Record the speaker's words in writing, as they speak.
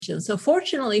So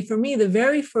fortunately for me, the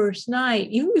very first night,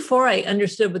 even before I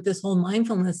understood what this whole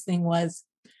mindfulness thing was,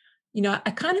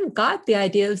 I kind of got the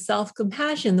idea of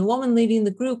self-compassion. The woman leading the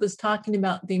group was talking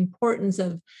about the importance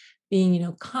of being,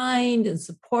 kind and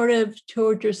supportive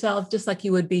toward yourself, just like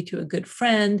you would be to a good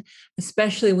friend,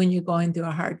 especially when you're going through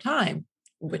a hard time,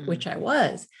 which I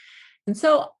was. And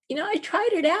so, I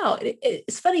tried it out.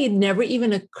 It's funny, it never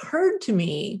even occurred to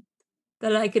me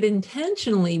that I could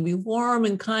intentionally be warm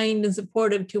and kind and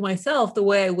supportive to myself the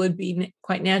way I would be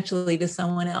quite naturally to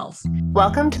someone else.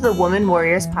 Welcome to the Woman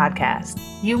Warriors Podcast.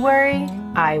 You worry,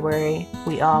 I worry,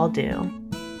 we all do.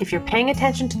 If you're paying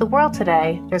attention to the world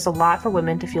today, there's a lot for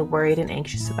women to feel worried and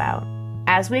anxious about.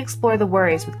 As we explore the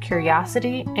worries with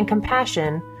curiosity and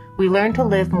compassion, we learn to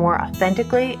live more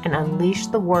authentically and unleash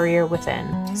the warrior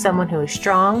within, someone who is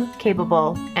strong,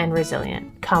 capable, and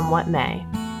resilient, come what may.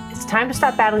 It's time to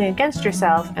stop battling against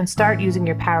yourself and start using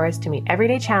your powers to meet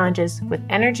everyday challenges with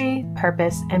energy,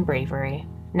 purpose, and bravery.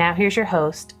 Now here's your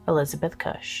host, Elizabeth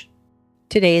Cush.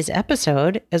 Today's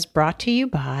episode is brought to you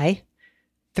by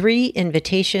 3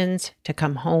 Invitations to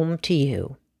Come Home to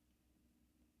You.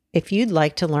 If you'd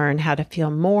like to learn how to feel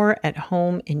more at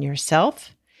home in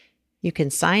yourself, you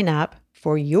can sign up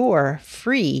for your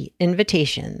free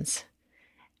invitations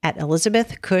at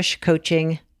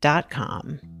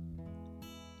elizabethcushcoaching.com.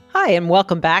 Hi, and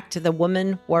welcome back to the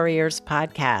Woman Warriors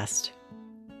Podcast.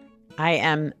 I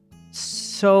am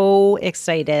so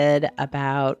excited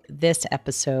about this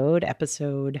episode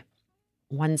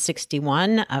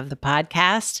 161 of the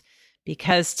podcast,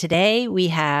 because today we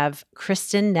have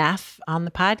Kristin Neff on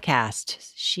the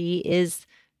podcast. She is,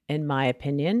 in my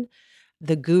opinion,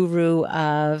 the guru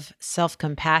of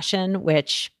self-compassion,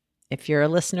 which, if you're a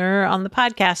listener on the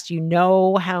podcast, you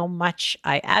know how much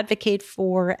I advocate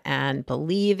for and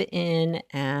believe in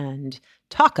and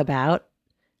talk about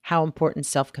how important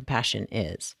self-compassion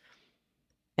is.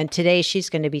 And today she's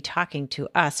going to be talking to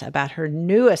us about her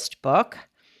newest book,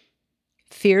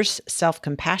 Fierce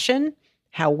Self-Compassion: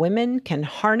 How Women Can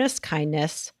Harness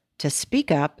Kindness to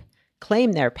Speak Up,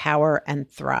 Claim Their Power, and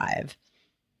Thrive.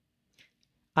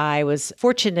 I was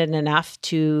fortunate enough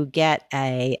to get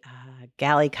a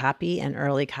galley copy, an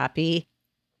early copy,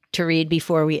 to read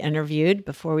before we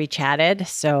chatted.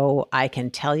 So I can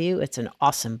tell you it's an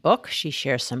awesome book. She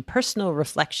shares some personal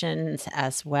reflections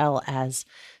as well as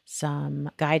some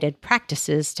guided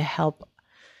practices to help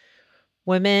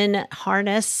women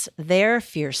harness their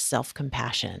fierce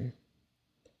self-compassion.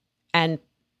 And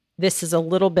this is a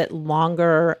little bit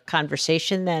longer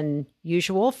conversation than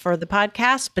usual for the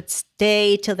podcast, but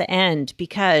stay till the end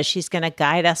because she's going to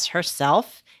guide us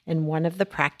herself in one of the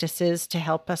practices to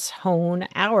help us hone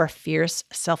our fierce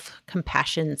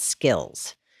self-compassion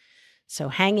skills. So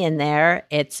hang in there.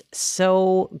 It's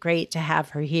so great to have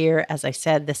her here. As I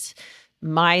said,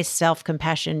 my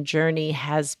self-compassion journey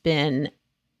has been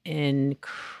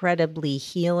incredibly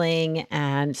healing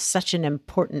and such an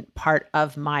important part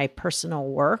of my personal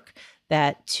work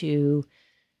that to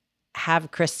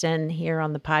have Kristin here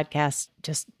on the podcast,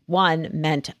 just 1,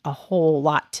 meant a whole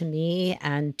lot to me,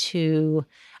 and 2,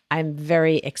 I'm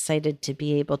very excited to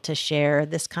be able to share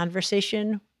this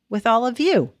conversation with all of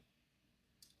you.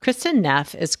 Kristin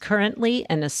Neff is currently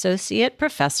an associate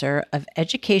professor of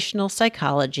educational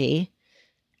psychology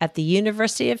at the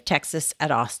University of Texas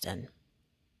at Austin.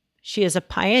 She is a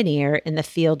pioneer in the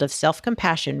field of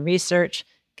self-compassion research,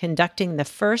 conducting the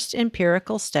first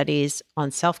empirical studies on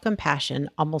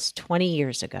self-compassion almost 20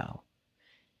 years ago.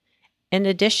 In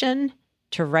addition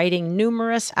to writing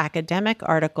numerous academic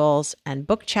articles and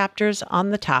book chapters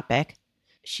on the topic,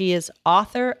 she is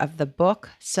author of the book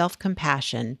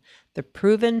Self-Compassion: The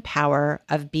Proven Power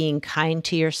of Being Kind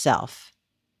to Yourself.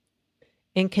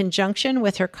 In conjunction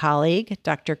with her colleague,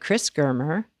 Dr. Chris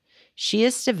Germer, she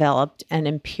has developed an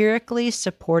empirically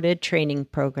supported training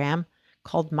program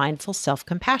called Mindful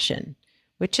Self-Compassion,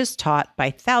 which is taught by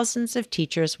thousands of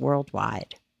teachers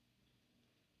worldwide.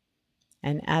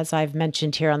 And as I've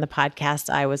mentioned here on the podcast,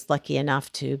 I was lucky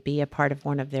enough to be a part of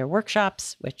one of their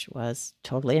workshops, which was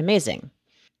totally amazing.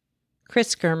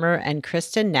 Chris Germer and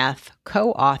Kristin Neff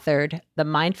co-authored the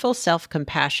Mindful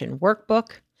Self-Compassion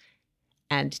Workbook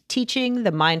and Teaching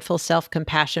the Mindful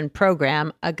Self-Compassion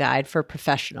Program, a guide for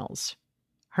professionals.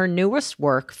 Her newest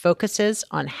work focuses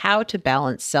on how to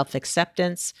balance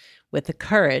self-acceptance with the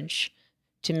courage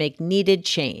to make needed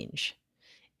change.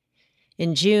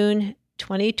 In June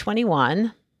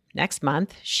 2021, next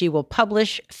month, she will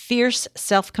publish Fierce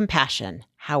Self-Compassion: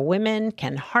 How Women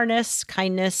Can Harness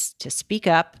Kindness to Speak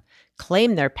Up,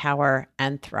 Claim Their Power,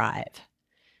 and Thrive.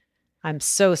 I'm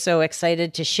so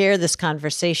excited to share this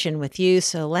conversation with you,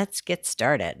 so let's get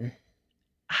started.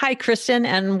 Hi, Kristen,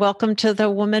 and welcome to the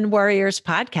Woman Warriors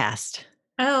podcast.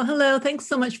 Oh, hello. Thanks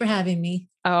so much for having me.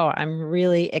 Oh, I'm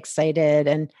really excited.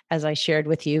 And as I shared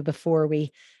with you before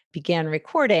we began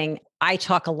recording, I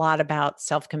talk a lot about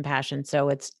self-compassion. So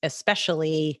it's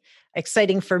especially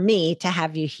exciting for me to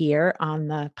have you here on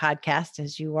the podcast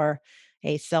as you are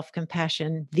the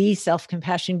self-compassion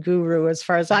guru, as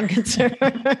far as I'm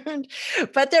concerned.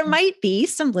 But there might be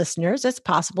some listeners, it's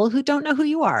possible, who don't know who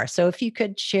you are. So if you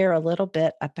could share a little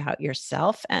bit about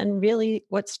yourself and really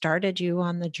what started you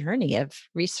on the journey of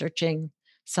researching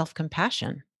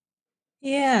self-compassion.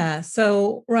 Yeah.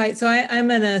 Right.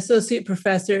 I'm an associate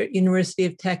professor at University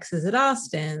of Texas at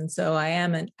Austin. So I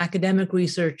am an academic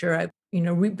researcher. I've,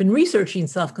 been researching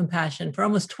self-compassion for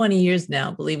almost 20 years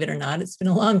now, believe it or not. It's been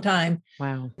a long time.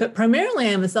 Wow. But primarily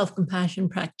I'm a self-compassion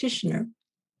practitioner.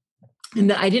 And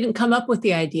that I didn't come up with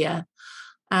the idea.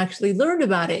 I actually learned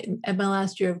about it at my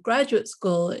last year of graduate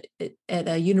school at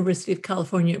a University of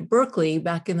California at Berkeley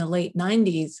back in the late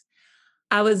 90s.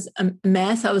 I was a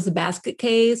mess. I was a basket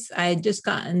case. I had just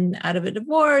gotten out of a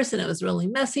divorce and it was a really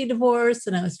messy divorce.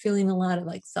 And I was feeling a lot of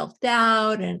like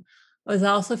self-doubt. And I was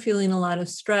also feeling a lot of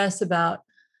stress about,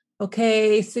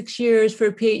 okay, 6 years for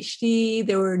a PhD.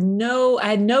 I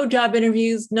had no job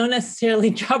interviews, no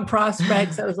necessarily job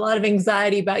prospects. There was a lot of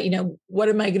anxiety about, what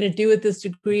am I going to do with this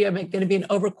degree? Am I going to be an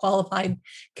overqualified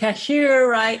cashier?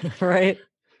 Right. Right.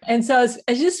 And so I was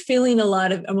just feeling a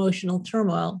lot of emotional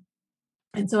turmoil.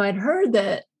 And so I'd heard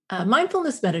that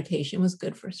mindfulness meditation was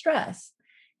good for stress.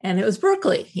 And it was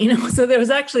Berkeley, so there was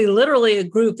actually literally a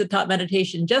group that taught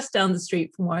meditation just down the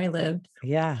street from where I lived.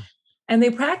 Yeah. And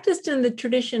they practiced in the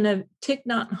tradition of Thich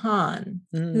Nhat Hanh,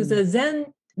 who's a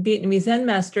Vietnamese Zen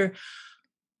master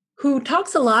who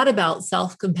talks a lot about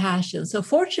self-compassion. So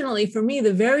fortunately for me,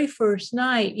 the very first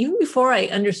night, even before I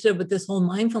understood what this whole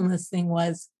mindfulness thing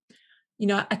was,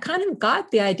 I kind of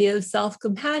got the idea of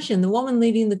self-compassion. The woman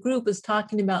leading the group was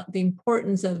talking about the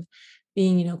importance of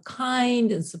being,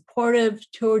 kind and supportive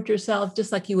toward yourself,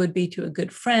 just like you would be to a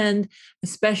good friend,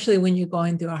 especially when you're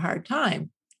going through a hard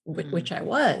time, which I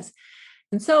was.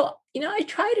 And so, I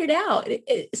tried it out.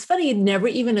 It's funny, it never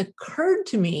even occurred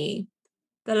to me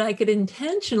that I could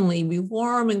intentionally be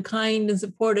warm and kind and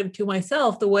supportive to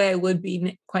myself the way I would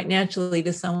be quite naturally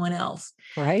to someone else.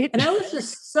 Right. And I was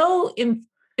just so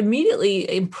immediately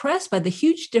impressed by the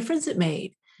huge difference it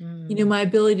made. My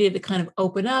ability to kind of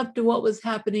open up to what was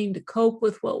happening, to cope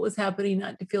with what was happening,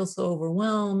 not to feel so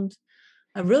overwhelmed.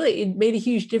 It made a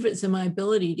huge difference in my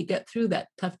ability to get through that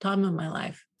tough time in my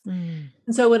life. And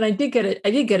so when I did get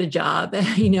a job,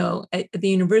 at the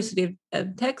University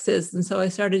of Texas. And so I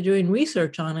started doing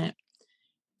research on it.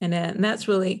 And that's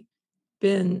really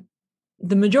been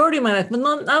the majority of my life, but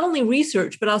not only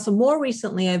research, but also more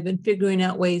recently, I've been figuring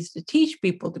out ways to teach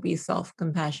people to be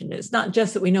self-compassionate. It's not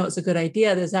just that we know it's a good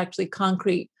idea. There's actually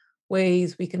concrete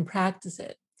ways we can practice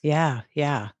it. Yeah.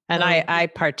 Yeah. And I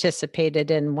participated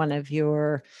in one of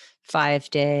your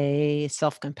 5-day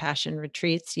self-compassion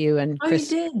retreats, you and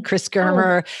Chris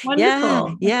Germer.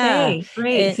 Wonderful. Yeah. Okay,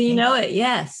 great. So you know it.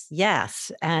 Yes.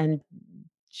 Yes. And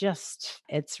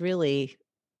it's really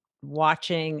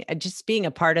watching, just being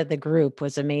a part of the group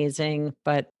was amazing,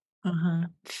 but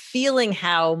feeling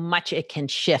how much it can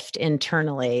shift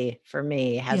internally for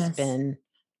me has been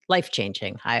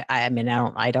life-changing. I mean,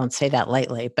 I don't say that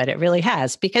lightly, but it really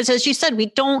has, because as you said, we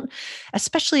don't,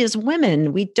 especially as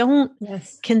women, we don't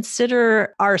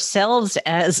consider ourselves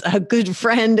as a good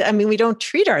friend. I mean, we don't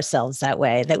treat ourselves that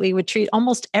way, that we would treat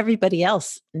almost everybody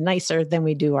else nicer than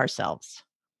we do ourselves.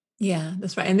 Yeah,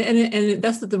 that's right. And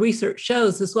that's what the research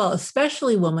shows as well,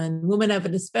 especially women. Women have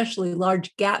an especially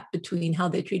large gap between how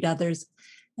they treat others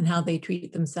and how they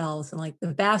treat themselves. And like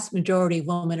the vast majority of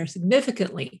women are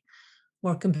significantly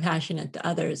more compassionate to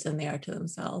others than they are to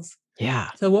themselves.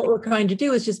 Yeah. So what we're trying to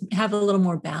do is just have a little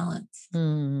more balance.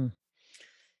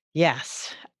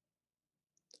 Yes.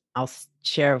 I'll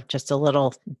share just a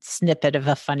little snippet of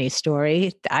a funny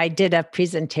story. I did a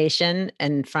presentation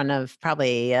in front of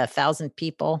probably 1,000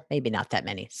 people, maybe not that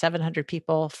many, 700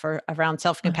 people for around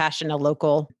self-compassion, a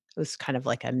local, it was kind of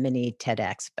like a mini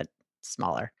TEDx, but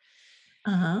smaller.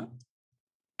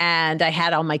 And I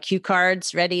had all my cue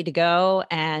cards ready to go.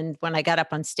 And when I got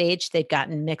up on stage, they'd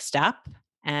gotten mixed up.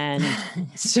 And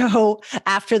so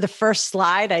after the first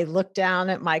slide, I looked down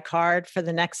at my card for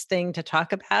the next thing to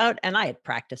talk about, and I had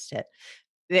practiced it.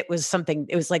 It was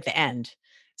like the end.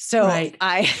 So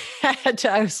I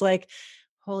was like,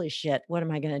 holy shit, what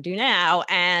am I going to do now?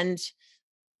 And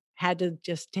had to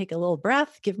just take a little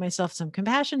breath, give myself some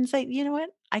compassion and say, you know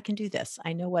what? I can do this.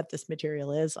 I know what this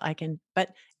material is. But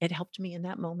it helped me in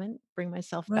that moment bring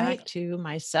myself back Right. to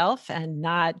myself and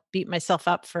not beat myself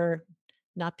up for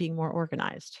not being more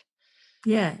organized.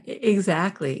 Yeah,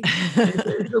 exactly.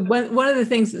 One of the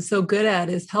things it's so good at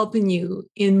is helping you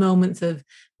in moments of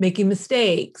making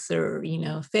mistakes or,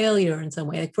 failure in some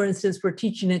way. Like for instance, we're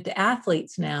teaching it to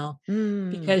athletes now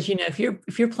Mm. because, if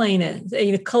you're playing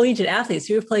collegiate athletes,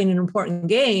 you're playing an important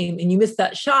game and you miss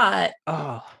that shot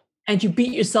Oh, and you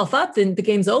beat yourself up, then the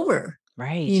game's over.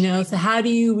 right. So how do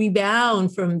you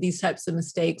rebound from these types of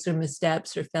mistakes or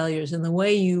missteps or failures? And the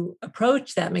way you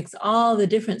approach that makes all the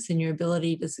difference in your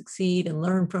ability to succeed and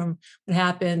learn from what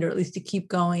happened, or at least to keep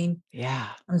going. Yeah.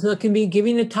 And so it can be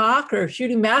giving a talk or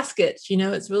shooting baskets.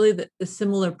 It's really the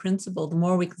similar principle. The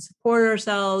more we can support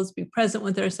ourselves, be present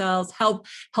with ourselves, help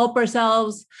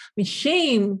ourselves.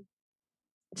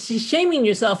 Shaming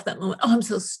yourself at that moment. Oh, I'm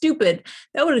so stupid.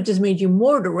 That would have just made you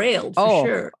more derailed for Oh,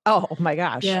 sure. oh my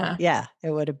gosh. Yeah. Yeah.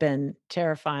 It would have been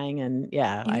terrifying. And I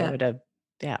Yeah. would have,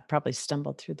 probably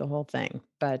stumbled through the whole thing.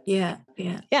 But Yeah.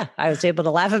 Yeah. I was able to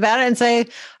laugh about it and say,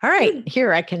 all right, Good.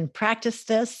 here, I can practice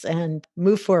this and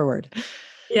move forward.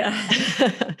 Yeah.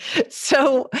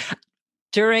 So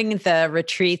during the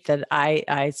retreat that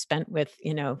I spent with,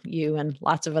 you and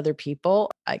lots of other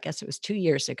people, I guess it was 2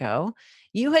 years ago,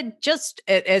 you had just,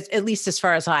 at least as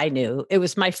far as I knew, it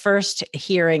was my first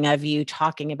hearing of you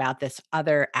talking about this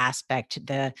other aspect,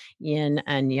 the yin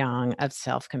and yang of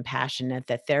self-compassion,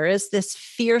 that there is this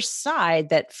fierce side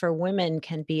that for women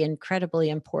can be incredibly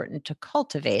important to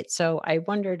cultivate. So I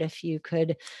wondered if you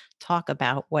could talk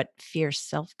about what fierce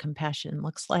self-compassion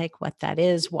looks like, what that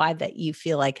is, why that you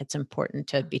feel like it's important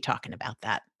to be talking about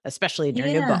that, especially in your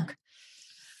new Yeah. book.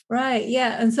 Right.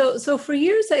 Yeah. And so for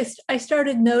years, I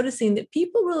started noticing that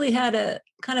people really had a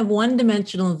kind of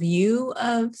one-dimensional view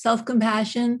of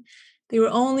self-compassion. They were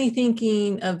only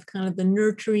thinking of kind of the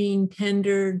nurturing,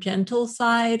 tender, gentle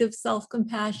side of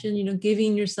self-compassion,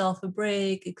 giving yourself a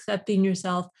break, accepting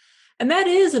yourself. And that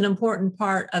is an important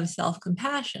part of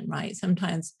self-compassion, right?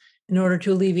 Sometimes in order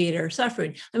to alleviate our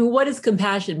suffering. I mean, what is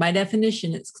compassion? By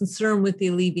definition, it's concern with the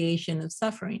alleviation of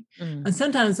suffering. Mm. And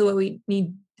sometimes the way we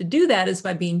need to do that is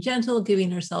by being gentle,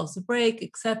 giving ourselves a break,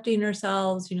 accepting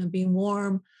ourselves, being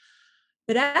warm.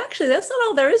 But actually, that's not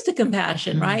all there is to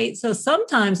compassion, Mm. right? So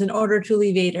sometimes, in order to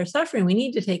alleviate our suffering, we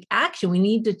need to take action. We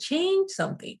need to change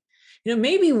something.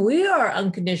 Maybe we are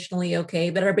unconditionally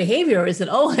okay, but our behavior isn't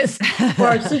always, or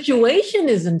our situation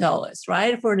isn't always,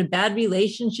 right? If we're in a bad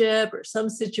relationship or some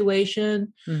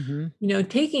situation,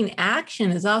 taking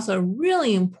action is also a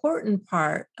really important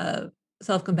part of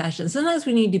self-compassion. Sometimes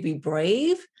we need to be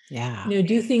brave, Yeah.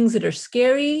 do things that are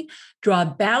scary, draw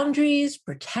boundaries,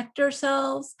 protect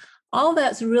ourselves. All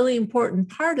that's a really important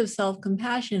part of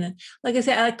self-compassion. And like I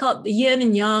said, I call it the yin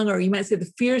and yang, or you might say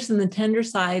the fierce and the tender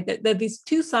side, that these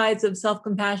two sides of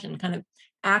self-compassion, kind of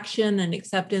action and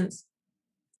acceptance.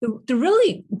 The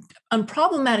really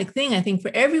unproblematic thing, I think,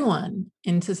 for everyone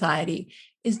in society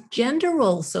is gender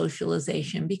role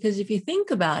socialization. Because if you think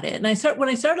about it, and when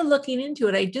I started looking into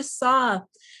it, I just saw,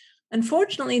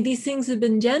 unfortunately, these things have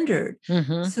been gendered.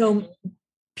 Mm-hmm. So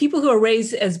people who are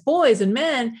raised as boys and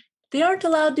men, they aren't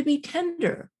allowed to be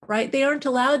tender, right? They aren't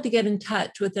allowed to get in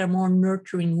touch with their more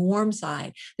nurturing, warm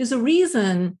side. There's a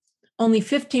reason only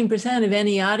 15% of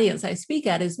any audience I speak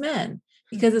at is men,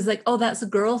 because it's like, oh, that's a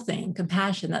girl thing,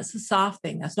 compassion, that's a soft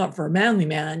thing. That's not for a manly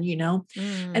man,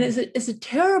 And it's a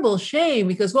terrible shame,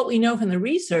 because what we know from the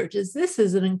research is this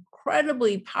is an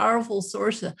incredibly powerful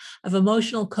source of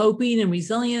emotional coping and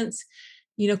resilience.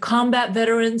 Combat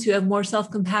veterans who have more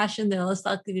self-compassion, they're less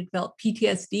likely to develop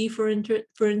PTSD, for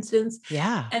instance.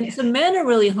 Yeah. And so men are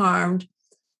really harmed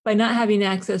by not having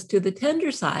access to the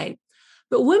tender side.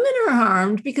 But women are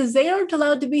harmed because they aren't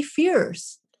allowed to be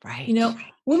fierce. Right.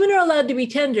 Women are allowed to be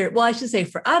tender. Well, I should say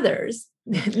for others,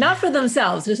 not for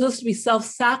themselves. They're supposed to be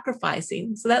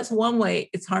self-sacrificing. So that's one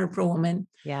way it's hard for a woman.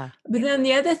 Yeah. But then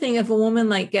the other thing, if a woman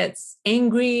gets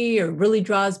angry or really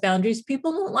draws boundaries,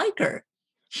 people don't like her.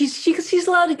 She's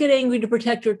allowed to get angry to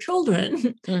protect her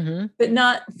children, but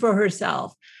not for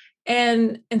herself.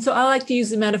 And so I like to use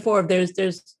the metaphor of there's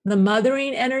the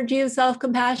mothering energy of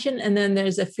self-compassion, and then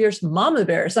there's a fierce mama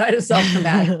bear side of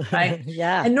self-compassion, right?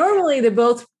 Yeah. And normally they're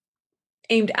both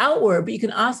aimed outward, but you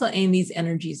can also aim these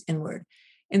energies inward.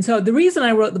 And so the reason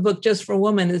I wrote the book just for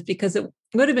women is because it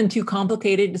would have been too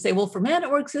complicated to say, well, for men,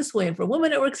 it works this way, and for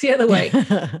women, it works the other way.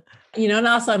 And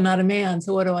also I'm not a man,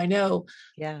 so what do I know?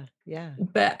 Yeah. Yeah.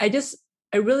 But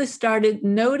I really started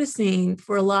noticing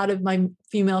for a lot of my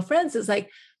female friends, it's like,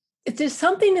 there's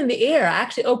something in the air. I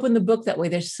actually opened the book that way.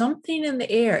 There's something in the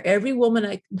air. Every woman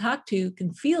I can talk to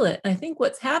can feel it. And I think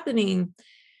what's happening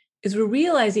is we're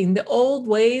realizing the old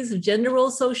ways of gender role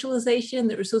socialization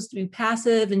that were supposed to be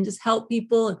passive and just help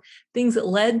people, and things that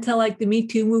led to like the Me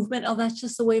Too movement. Oh, that's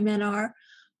just the way men are.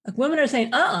 Like women are saying,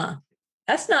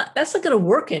 that's not going to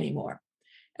work anymore.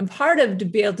 And part of to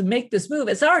be able to make this move,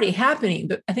 it's already happening.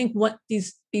 But I think what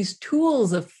these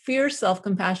tools of fierce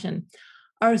self-compassion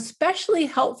are especially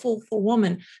helpful for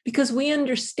women because we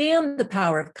understand the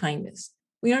power of kindness.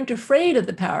 We aren't afraid of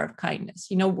the power of kindness.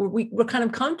 You know, we're kind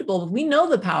of comfortable. We know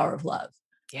the power of love.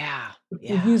 Yeah.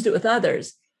 We've used it with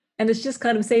others. And it's just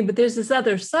kind of saying, but there's this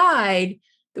other side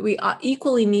that we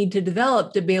equally need to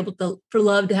develop to be able to, for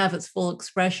love to have its full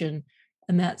expression.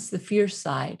 And that's the fierce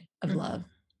side of love.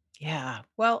 Yeah.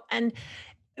 Well, and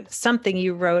something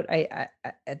you wrote I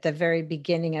at the very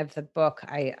beginning of the book,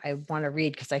 I want to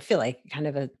read because I feel like kind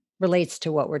of relates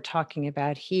to what we're talking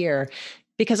about here.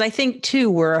 Because I think too,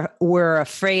 we're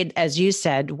afraid, as you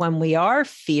said, when we are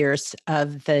fierce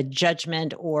of the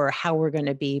judgment or how we're going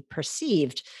to be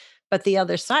perceived. But the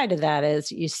other side of that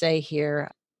is, you say here,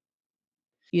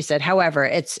 you said, however,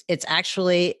 it's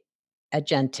actually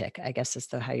agentic, I guess is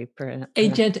how you pronounce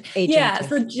it. Agentic. Yeah.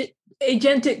 So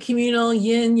agentic, communal,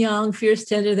 yin, yang, fierce,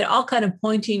 tender, they're all kind of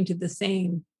pointing to the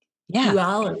same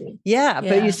duality. Yeah.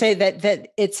 But you say that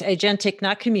it's agentic,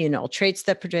 not communal, traits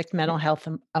that predict mental health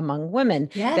among women,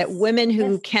 that women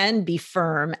who can be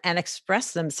firm and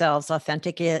express themselves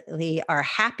authentically are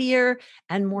happier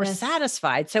and more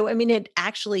satisfied. So, I mean, it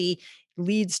actually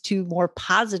leads to more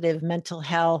positive mental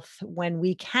health when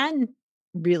we can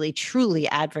really, truly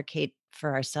advocate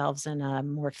for ourselves in a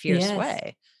more fierce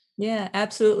way. Yeah,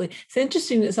 absolutely. It's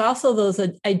interesting. It's also those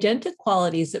agentic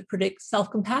qualities that predict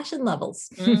self-compassion levels,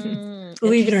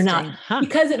 believe it or not,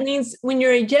 because it means when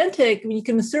you're agentic, when you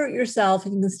can assert yourself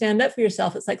and you can stand up for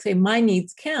yourself, it's like saying, my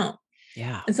needs count.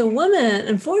 Yeah. And so women,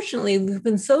 unfortunately, we've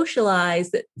been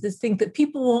socialized to think that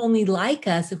people will only like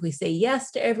us if we say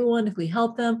yes to everyone, if we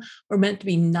help them. We're meant to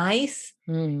be nice.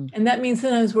 And that means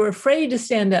sometimes we're afraid to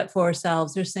stand up for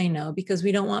ourselves or say no because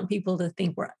we don't want people to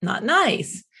think we're not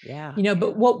nice. Yeah. You know,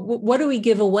 but what do we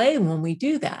give away when we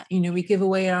do that? You know, we give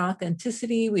away our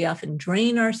authenticity. We often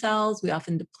drain ourselves. We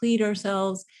often deplete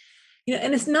ourselves. You know,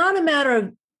 and it's not a matter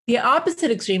of the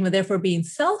opposite extreme of therefore being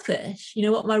selfish. You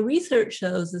know, what my research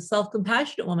shows is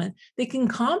self-compassionate women, they can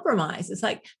compromise. It's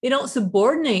like they don't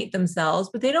subordinate themselves,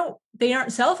 but they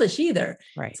aren't selfish either.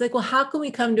 Right. It's like, well, how can we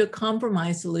come to a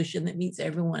compromise solution that meets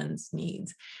everyone's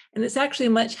needs? And it's actually a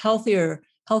much healthier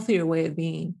way of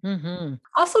being.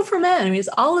 Also for men, I mean, it's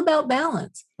all about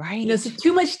balance. Right. You know, so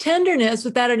too much tenderness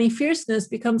without any fierceness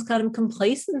becomes kind of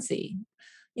complacency.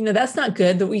 You know, that's not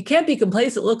good. That we can't be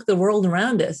complacent. Look at the world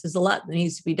around us. There's a lot that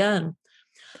needs to be done.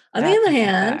 On the other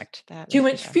hand, too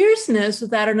much fierceness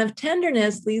without enough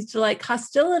tenderness leads to like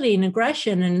hostility and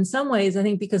aggression. And in some ways, I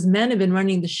think because men have been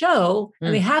running the show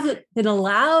and they haven't been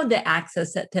allowed to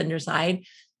access that tender side.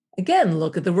 Again,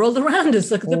 look at the world around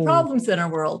us. Look at the problems in our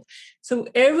world. So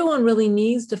everyone really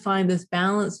needs to find this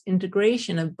balanced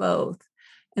integration of both.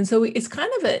 And so it's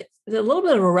kind of a little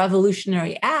bit of a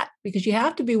revolutionary act because you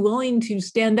have to be willing to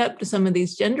stand up to some of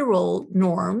these gender role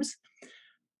norms.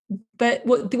 But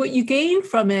what you gain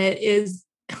from it is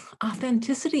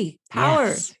authenticity,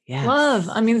 power, love.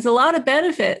 I mean, there's a lot of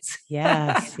benefits.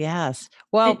 Yes.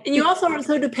 Well, and you also aren't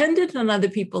so dependent on other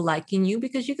people liking you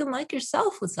because you can like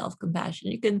yourself with self-compassion.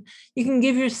 You can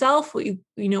give yourself what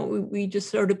we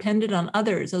just are dependent on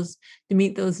others to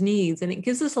meet those needs. And it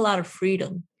gives us a lot of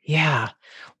freedom. Yeah.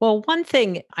 Well, one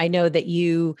thing I know that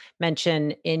you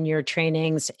mention in your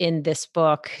trainings in this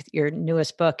book, your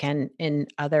newest book, and in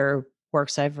other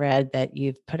works I've read that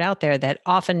you've put out there, that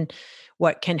often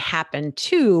what can happen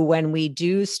too when we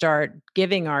do start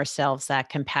giving ourselves that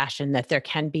compassion, that there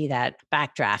can be that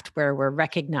backdraft where we're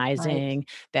recognizing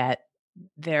that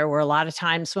there were a lot of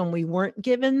times when we weren't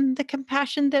given the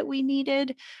compassion that we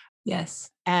needed. Yes.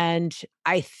 And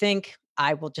I think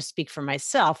I will just speak for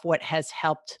myself. What has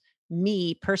helped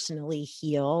me personally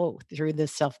heal through the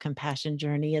self-compassion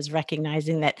journey is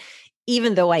recognizing that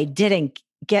even though I didn't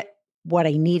get what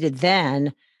I needed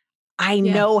then, I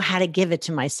know how to give it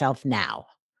to myself now.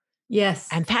 Yes.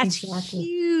 And that's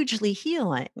hugely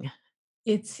healing.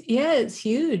 It's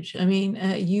huge. I mean,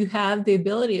 you have the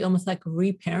ability almost like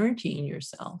reparenting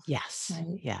yourself. Yes.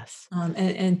 Right? Yes.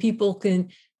 And people can,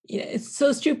 it's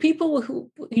true. People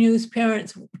whose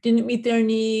parents didn't meet their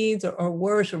needs or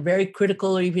worse, or very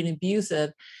critical or even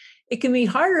abusive, it can be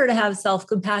harder to have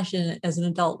self-compassion as an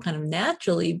adult kind of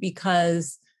naturally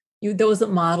because that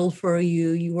wasn't modeled for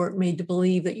you. You weren't made to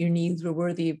believe that your needs were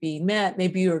worthy of being met.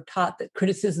 Maybe you were taught that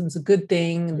criticism is a good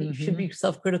thing and that you should be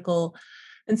self-critical.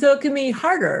 And so it can be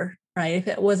harder, right, if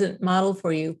it wasn't modeled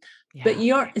for you. Yeah. But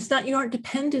you aren't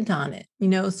dependent on it,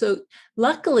 So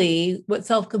luckily, what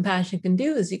self-compassion can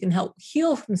do is you can help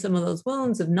heal from some of those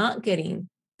wounds of not getting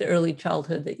the early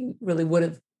childhood that you really would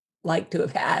have liked to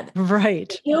have had.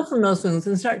 Right. Heal from those wounds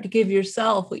and start to give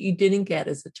yourself what you didn't get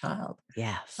as a child.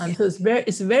 Yes. So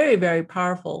it's very, very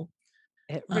powerful.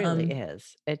 It really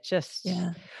is. It just,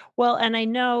 yeah. Well, and I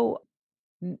know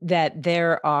that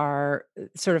there are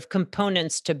sort of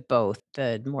components to both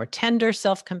the more tender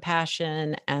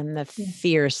self-compassion and the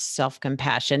fierce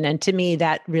self-compassion. And to me,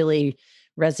 that really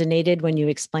resonated when you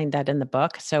explained that in the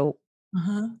book. So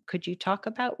could you talk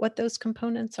about what those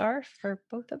components are for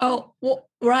both of them? Oh, well,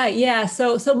 right. Yeah.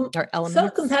 So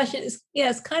self-compassion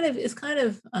is kind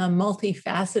of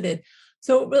multifaceted.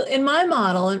 So in my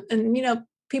model, and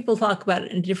people talk about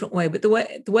it in a different way, but the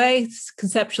way it's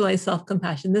conceptualize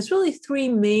self-compassion, there's really three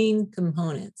main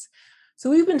components. So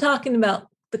we've been talking about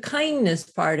the kindness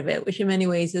part of it, which in many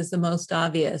ways is the most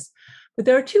obvious, but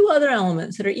there are two other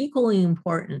elements that are equally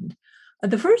important.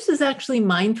 The first is actually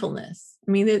mindfulness.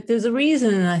 I mean, there's a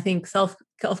reason I think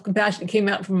self-compassion came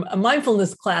out from a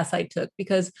mindfulness class I took,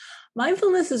 because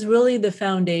mindfulness is really the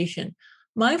foundation.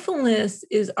 Mindfulness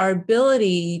is our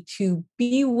ability to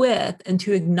be with and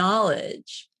to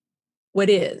acknowledge what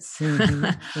is.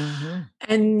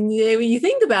 And when you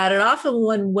think about it, often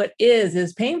when what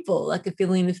is painful, like a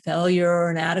feeling of failure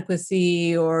or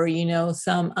inadequacy or,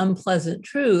 some unpleasant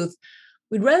truth,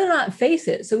 we'd rather not face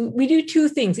it. So we do two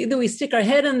things. Either we stick our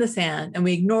head in the sand and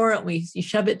we ignore it, and we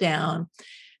shove it down.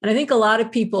 And I think a lot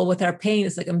of people with our pain,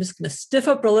 it's like, I'm just going to stiff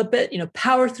up a lip it,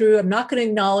 power through. I'm not going to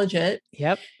acknowledge it.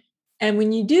 Yep. And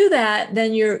when you do that,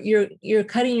 then you're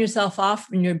cutting yourself off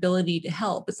from your ability to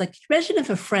help. It's like, imagine if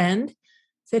a friend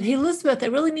said, "Hey, Elizabeth, I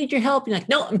really need your help." You're like,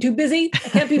 "No, I'm too busy. I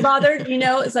can't be bothered."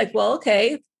 It's like, well,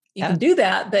 okay, you can do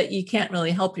that, but you can't really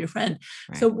help your friend.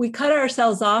 Right. So we cut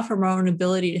ourselves off from our own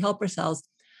ability to help ourselves.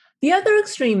 The other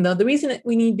extreme, though, the reason that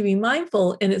we need to be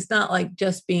mindful, and it's not like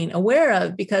just being aware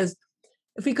of, because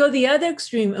if we go the other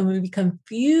extreme and we become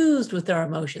fused with our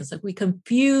emotions, like we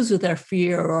confuse with our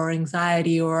fear or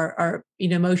anxiety or our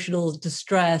emotional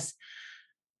distress,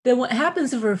 then what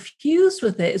happens if we're fused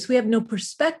with it is we have no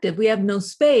perspective, we have no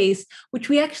space, which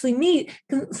we actually need.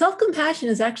 Self-compassion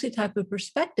is actually a type of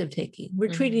perspective taking.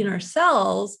 We're treating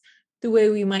ourselves the way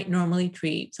we might normally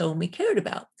treat someone we cared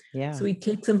about. Yeah. So we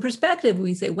take some perspective.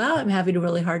 We say, wow, I'm having a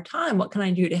really hard time. What can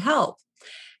I do to help?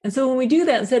 And so when we do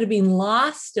that, instead of being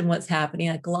lost in what's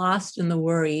happening, like lost in the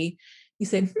worry, you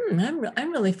say,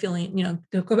 I'm really feeling,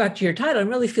 to go back to your title, I'm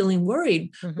really feeling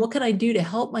worried. What can I do to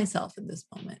help myself in this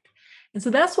moment? And so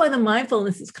that's why the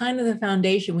mindfulness is kind of the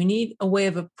foundation. We need a way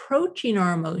of approaching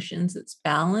our emotions that's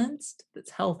balanced,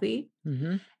 that's healthy.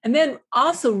 And then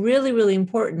also really, really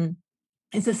important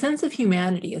is a sense of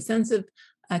humanity, a sense of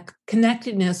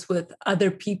connectedness with other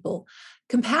people.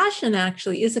 Compassion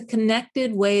actually is a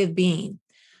connected way of being.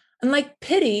 Unlike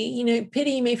pity,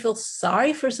 pity, you may feel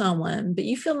sorry for someone, but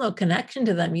you feel no connection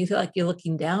to them. You feel like you're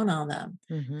looking down on them.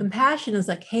 Compassion is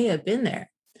like, hey, I've been there.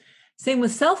 Same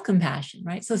with self-compassion,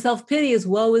 right? So self-pity is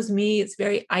woe is me. It's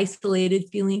very isolated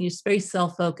feeling. It's very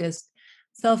self-focused.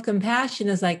 Self-compassion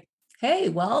is like, hey,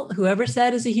 well, whoever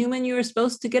said as a human you were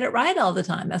supposed to get it right all the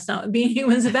time. That's not what being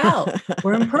human's about.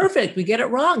 We're imperfect. We get it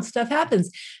wrong. Stuff happens.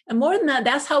 And more than that,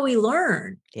 that's how we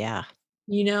learn. Yeah.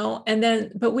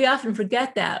 But we often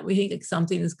forget that. We think like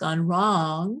something has gone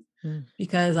wrong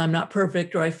because I'm not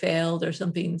perfect or I failed or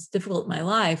something's difficult in my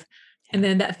life. And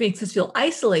then that makes us feel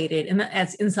isolated, and that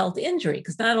adds insult to injury,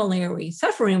 because not only are we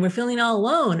suffering, we're feeling all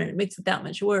alone, and it makes it that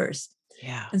much worse.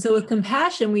 Yeah. And so with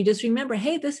compassion, we just remember,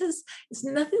 hey,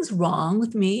 nothing's wrong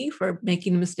with me for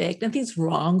making a mistake. Nothing's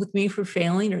wrong with me for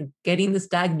failing or getting this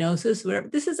diagnosis, whatever.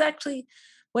 This is actually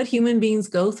what human beings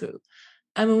go through.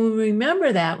 And when we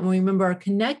remember that, when we remember our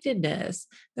connectedness,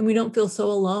 then we don't feel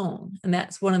so alone. And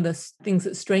that's one of the things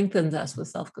that strengthens us with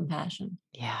self-compassion.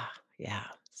 Yeah. Yeah.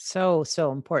 So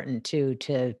important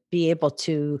to be able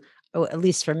to, at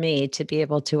least for me, to be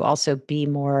able to also be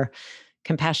more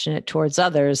compassionate towards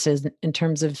others in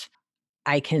terms of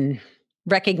I can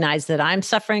recognize that I'm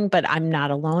suffering, but I'm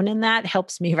not alone in that.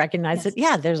 Helps me recognize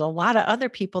that, there's a lot of other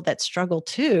people that struggle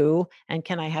too. And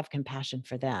can I have compassion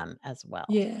for them as well?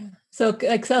 Yeah. So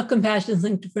like self-compassion is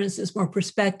linked to, for instance, more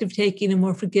perspective taking and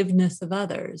more forgiveness of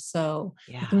others. So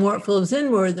the more it flows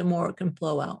inward, the more it can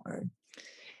flow outward.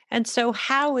 And so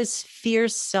how is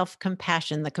fierce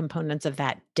self-compassion, the components of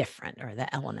that different, or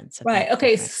the elements of that? Right.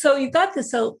 Okay. Different? So you got this.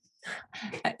 So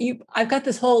I've got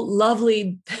this whole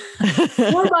lovely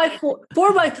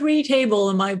 4x3 table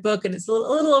in my book, and it's a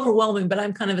little overwhelming, but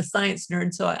I'm kind of a science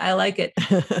nerd, so I like it.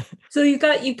 So you've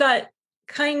got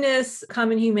kindness,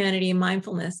 common humanity, and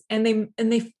mindfulness, and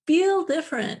they feel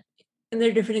different in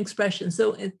their different expressions.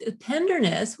 So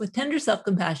tenderness, with tender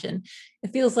self-compassion,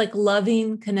 it feels like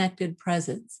loving, connected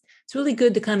presence. It's really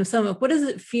good to kind of sum up, what does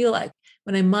it feel like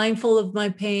when I'm mindful of my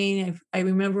pain? I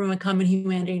remember my common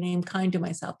humanity, and I'm kind to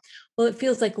myself. Well, it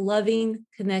feels like loving,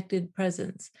 connected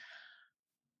presence.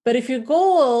 But if your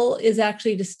goal is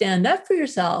actually to stand up for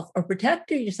yourself or protect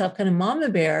yourself, kind of mama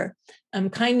bear,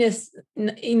 kindness,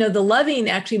 the loving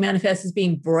actually manifests as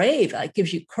being brave, like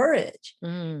gives you courage.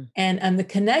 And the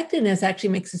connectedness actually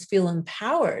makes us feel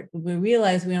empowered when we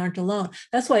realize we aren't alone.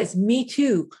 That's why it's Me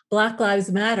Too, Black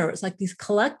Lives Matter. It's like these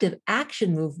collective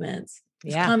action movements,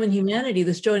 this common humanity,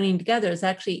 this joining together is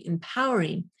actually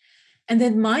empowering. And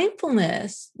then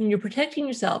mindfulness, when you're protecting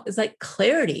yourself, is like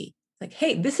clarity. Like,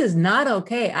 hey, this is not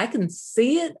okay. I can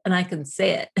see it and I can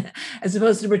say it, as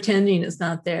opposed to pretending it's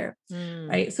not there,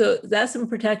 right? So that's some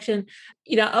protection.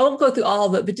 I won't go through all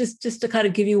of it, but just to kind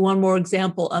of give you one more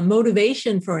example,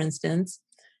 motivation, for instance,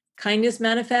 kindness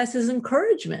manifests as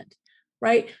encouragement,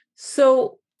 right?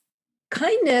 So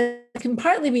kindness can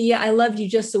partly be, I love you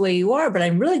just the way you are, but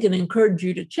I'm really going to encourage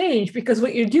you to change because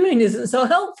what you're doing isn't so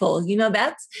helpful.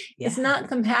 It's not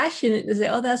compassionate to say,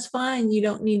 oh, that's fine. You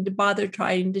don't need to bother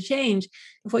trying to change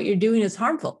if what you're doing is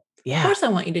harmful. Yeah. Of course, I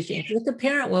want you to change, like a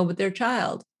parent will with their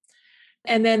child.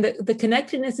 And then the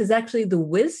connectedness is actually the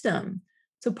wisdom.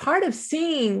 So part of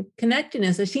seeing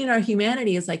connectedness or seeing our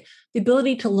humanity is like the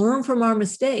ability to learn from our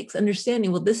mistakes,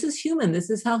 understanding, well, this is human. This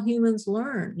is how humans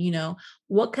learn.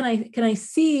 What can I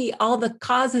see all the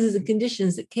causes and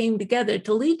conditions that came together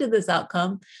to lead to this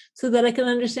outcome so that I can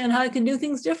understand how I can do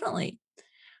things differently.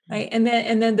 Right. And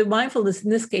then the mindfulness in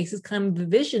this case is kind of the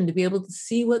vision to be able to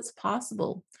see what's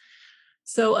possible.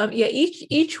 So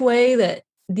each way that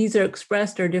these are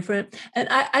expressed are different. And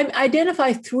I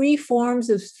identify 3 forms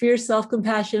of fierce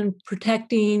self-compassion: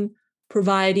 protecting,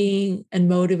 providing, and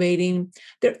motivating.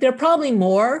 There are probably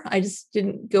more. I just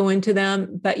didn't go into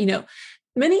them. But,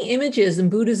 many images in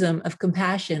Buddhism of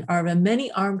compassion are of a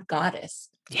many-armed goddess.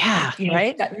 Yeah,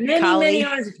 right? Got many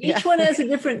arms. Each one has a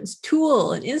different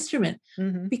tool and instrument,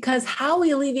 because how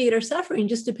we alleviate our suffering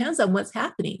just depends on what's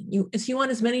happening. You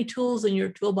want as many tools in your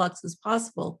toolbox as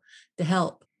possible to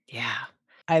help. Yeah.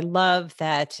 I love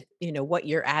that, what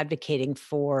you're advocating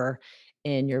for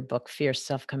in your book, Fierce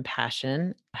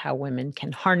Self-Compassion, how women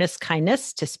can harness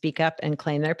kindness to speak up and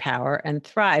claim their power and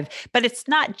thrive. But it's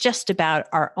not just about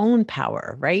our own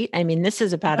power, right? I mean, this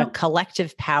is about a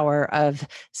collective power of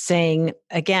saying,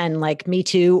 again, like Me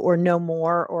Too or no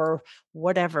more or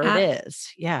whatever it is.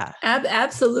 Yeah.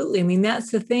 Absolutely. I mean,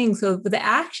 that's the thing. So for the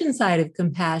action side of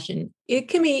compassion, it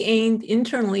can be aimed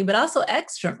internally, but also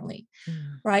externally,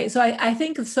 right? So I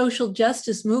think of social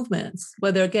justice movements,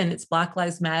 whether, again, it's Black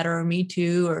Lives Matter or Me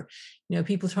Too, or,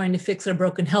 people trying to fix our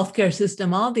broken healthcare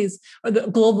system, all these, or the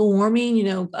global warming,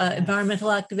 environmental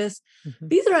activists.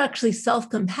 These are actually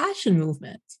self-compassion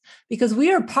movements because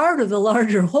we are part of the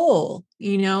larger whole,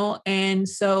 and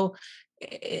so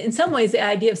in some ways, the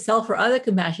idea of self or other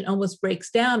compassion almost breaks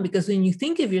down, because when you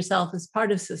think of yourself as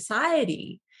part of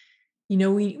society,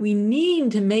 we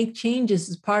need to make changes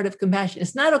as part of compassion.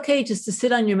 It's not okay just to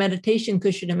sit on your meditation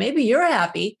cushion and maybe you're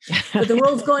happy, but the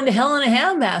world's going to hell in a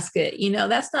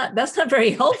handbasket. That's not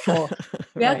very helpful.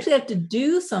 We actually have to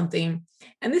do something.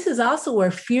 And this is also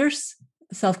where fierce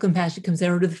self-compassion comes in,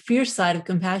 or to the fierce side of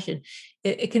compassion.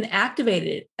 It can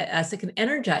activate us. It can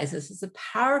energize us. It's a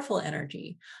powerful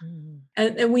energy.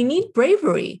 And we need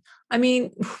bravery. I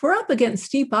mean, we're up against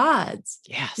steep odds.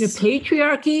 Yes.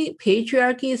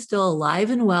 Patriarchy is still alive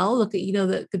and well. Look at,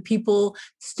 the people,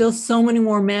 still so many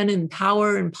more men in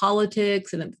power and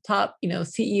politics and at the top,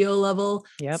 CEO level.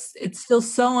 Yep. It's still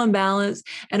so unbalanced.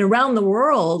 And around the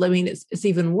world, I mean, it's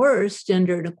even worse,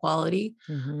 gender inequality,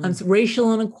 it's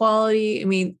racial inequality. I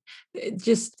mean,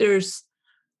 there's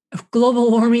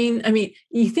global warming. I mean,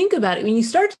 you think about it, when you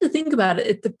start to think about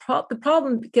it, the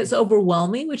problem gets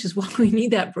overwhelming, which is why we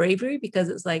need that bravery, because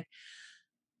it's like,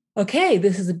 okay,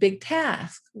 this is a big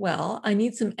task. Well, I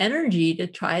need some energy to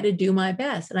try to do my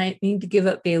best. And I need to give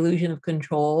up the illusion of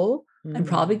control. I'm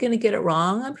probably going to get it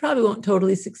wrong. I probably won't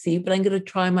totally succeed, but I'm going to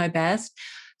try my best.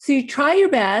 So you try your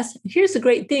best. Here's the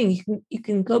great thing. You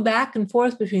can go back and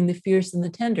forth between the fierce and the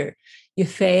tender. You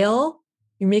fail.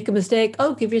 You make a mistake,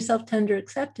 give yourself tender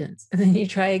acceptance, and then you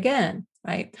try again,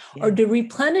 right? Yeah. Or to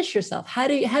replenish yourself. How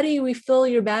do you refill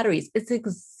your batteries? It's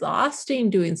exhausting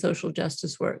doing social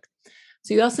justice work.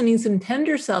 So you also need some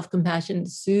tender self-compassion to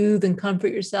soothe and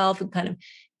comfort yourself and kind of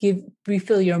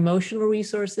refill your emotional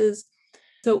resources.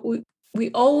 So we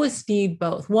always need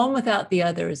both. One without the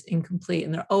other is incomplete.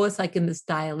 And they're always like in this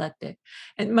dialectic.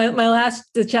 And the last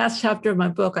chapter of my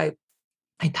book, I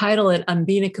title it, I'm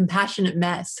Being a Compassionate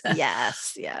Mess.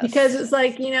 Yes, yes. Because it's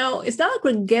like, it's not like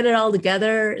we get it all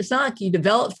together. It's not like you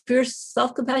develop fierce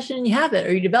self-compassion and you have it,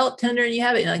 or you develop tender and you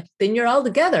have it. And then you're all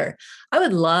together. I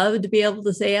would love to be able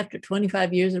to say after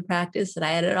 25 years of practice that I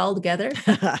had it all together.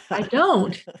 I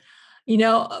don't.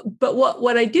 But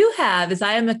what I do have is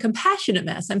I am a compassionate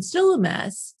mess. I'm still a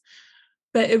mess,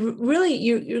 but it really,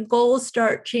 your goals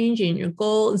start changing. Your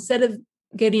goal, instead of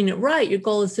getting it right, your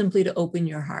goal is simply to open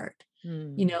your heart,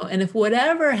 and if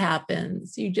whatever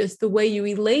happens, the way you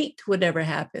relate to whatever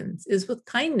happens is with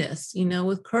kindness,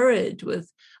 with courage,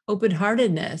 with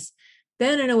open-heartedness,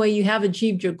 then in a way you have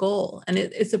achieved your goal. And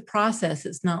it's a process.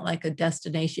 It's not like a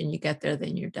destination. You get there,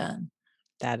 then you're done.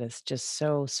 That is just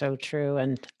so, so true.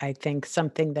 And I think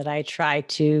something that I try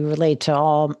to relate to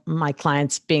all my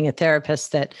clients, being a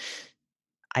therapist, that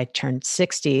I turned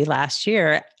 60 last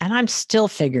year and I'm still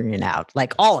figuring it out,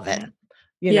 like all of it,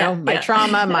 my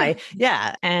trauma,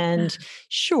 and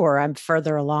sure, I'm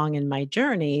further along in my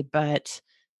journey, but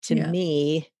to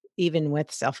me, even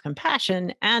with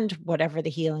self-compassion and whatever the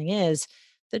healing is,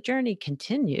 the journey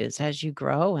continues as you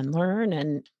grow and learn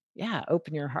and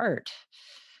open your heart.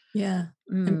 Yeah.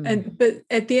 But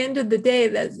at the end of the day,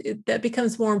 that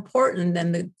becomes more important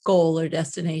than the goal or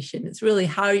destination. It's really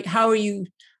how are you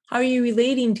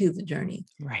relating to the journey?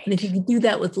 Right. And if you can do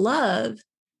that with love,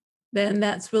 then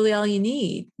that's really all you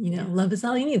need. Love is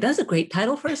all you need. That's a great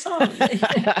title for a song.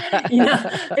 The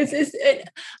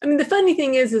funny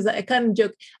thing is I kind of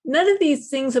joke, none of these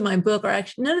things in my book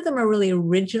none of them are really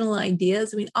original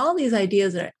ideas. All these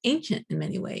ideas are ancient in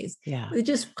many ways. Yeah. They're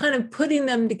just kind of putting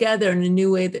them together in a new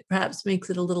way that perhaps makes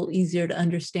it a little easier to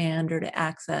understand or to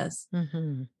access.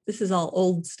 Mm-hmm. This is all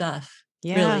old stuff.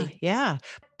 Yeah. Really. Yeah.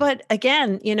 But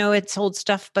again, it's old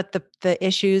stuff, but the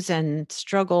issues and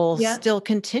struggles still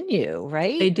continue,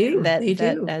 right? They do. They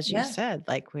do. As you said,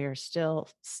 like we're still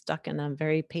stuck in a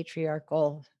very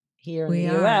patriarchal here in We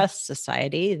the are. US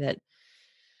society that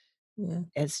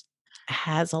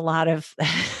has a lot of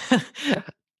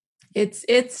it's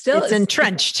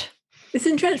entrenched. It's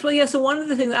entrenched. Well, yeah. So one of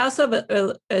the things, I also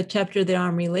have a chapter there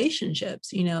on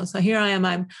relationships, So here I am,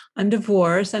 I'm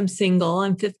divorced, I'm single,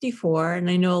 I'm 54. And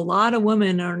I know a lot of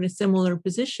women are in a similar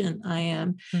position I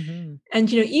am. Mm-hmm.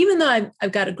 And, even though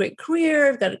I've got a great career,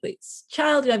 I've got a great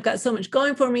child, I've got so much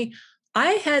going for me,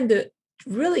 I had to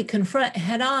really confront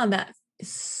head on that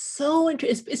so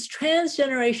interesting. It's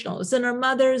transgenerational. It's in our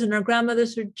mothers and our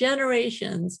grandmothers for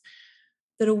generations,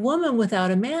 that a woman without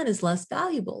a man is less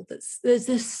valuable.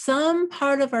 There's some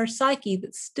part of our psyche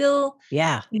that still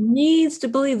needs to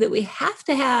believe that we have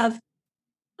to have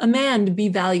a man to be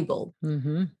valuable.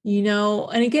 Mm-hmm.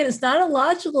 And again, it's not a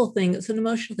logical thing, it's an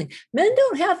emotional thing. Men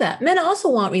don't have that. Men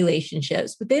also want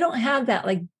relationships, but they don't have that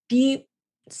like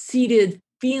deep-seated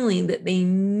feeling that they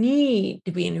need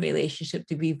to be in a relationship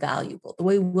to be valuable the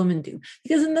way women do.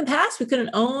 Because in the past, we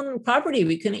couldn't own property.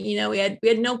 We couldn't, we had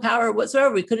no power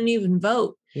whatsoever. We couldn't even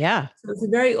vote. Yeah. So it's a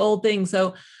very old thing.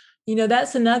 So,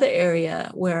 that's another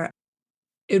area where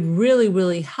it really,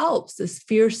 really helps, this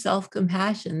fierce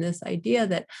self-compassion, this idea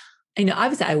that,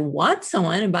 obviously I want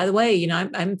someone. And by the way,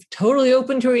 I'm totally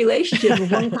open to a relationship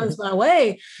if one comes my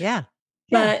way. Yeah.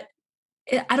 But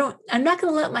I'm not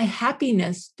going to let my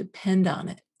happiness depend on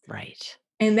it. Right.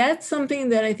 And that's something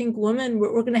that I think women,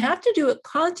 we're going to have to do it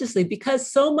consciously,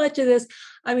 because so much of this,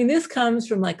 this comes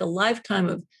from like a lifetime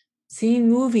of seeing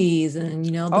movies and,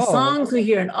 the songs we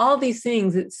hear and all these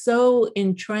things. It's so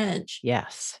entrenched.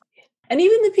 Yes. And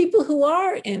even the people who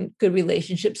are in good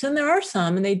relationships, and there are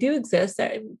some, and they do exist,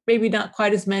 maybe not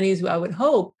quite as many as I would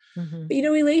hope. Mm-hmm.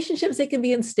 But, relationships, they can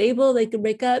be unstable. They can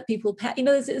break up. People,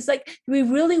 it's like, we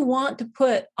really want to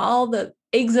put all the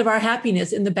eggs of our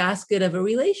happiness in the basket of a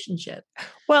relationship.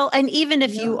 Well, and even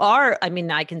if you are,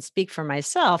 I can speak for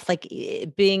myself, like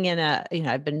being in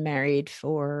I've been married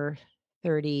for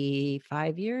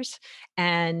 35 years,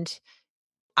 and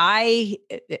I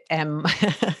am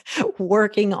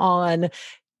working on,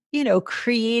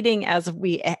 creating, as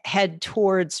we head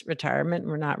towards retirement.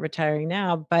 We're not retiring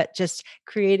now, but just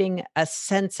creating a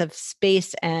sense of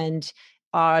space and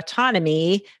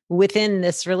autonomy within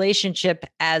this relationship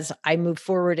as I move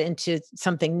forward into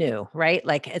something new, right?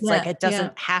 Like, it's like, it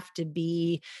doesn't have to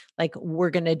be like, we're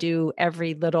going to do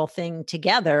every little thing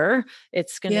together.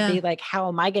 It's going to be like, how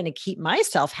am I going to keep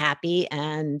myself happy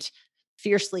and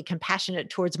fiercely compassionate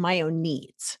towards my own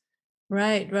needs?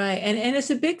 Right, right. And it's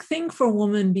a big thing for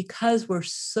women because we're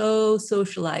so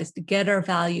socialized to get our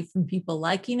value from people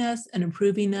liking us and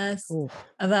approving us Ooh,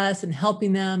 of us and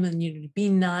helping them and to be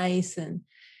nice and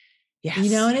yes,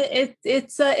 and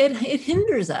it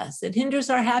hinders us. It hinders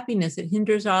our happiness. It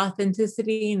hinders our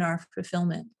authenticity and our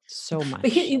fulfillment. so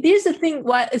But much. here's the thing: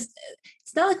 what it's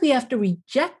not like we have to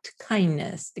reject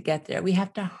kindness to get there. We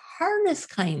have to harness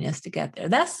kindness to get there.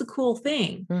 That's the cool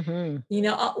thing. Hmm. We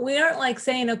aren't like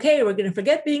saying, okay, we're going to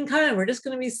forget being kind. We're just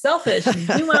going to be selfish and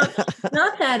do out.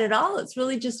 Not that at all. It's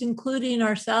really just including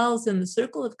ourselves in the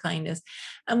circle of kindness.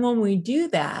 And when we do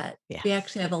that, Yes. we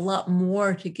actually have a lot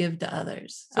more to give to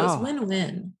others. So it's Oh,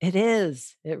 win-win. it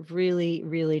is. It really,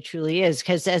 really, truly is.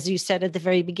 Because as you said at the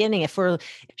very beginning, if we're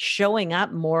showing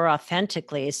up more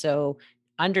authentically, so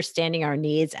understanding our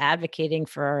needs, advocating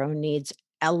for our own needs,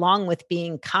 along with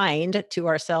being kind to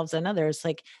ourselves and others,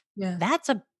 like Yeah. that's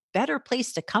a better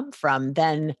place to come from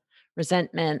than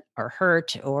resentment or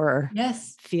hurt or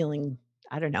Yes. feeling,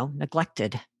 I don't know,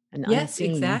 neglected and Yes, unseen.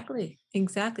 exactly.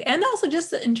 Exactly. And also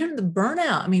just in terms of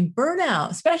burnout. I mean, burnout,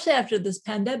 especially after this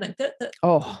pandemic, the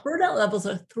Oh, burnout levels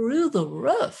are through the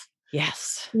roof.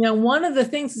 yes. One of the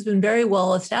things that's been very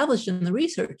well established in the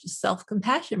research is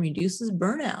self-compassion reduces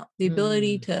burnout. The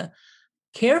ability Mm, to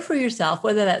care for yourself,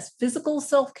 whether that's physical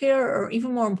self-care or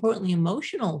even more importantly,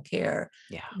 emotional care,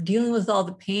 yeah. dealing with all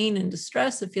the pain and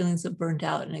distress of feelings of burnt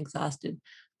out and exhausted.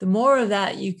 The more of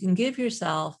that you can give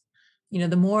yourself,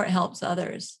 the more it helps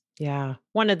others. Yeah.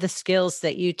 One of the skills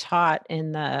that you taught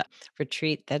in the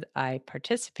retreat that I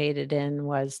participated in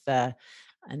was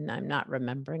and I'm not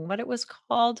remembering what it was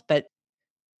called, but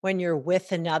when you're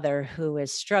with another who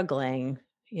is struggling,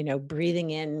 breathing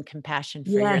in compassion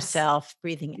for Yes. yourself,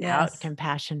 breathing out Yes.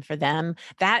 compassion for them,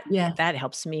 that Yes. that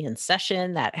helps me in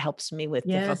session, that helps me with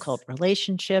Yes. difficult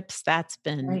relationships. That's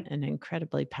been Right. an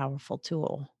incredibly powerful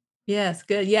tool. Yes,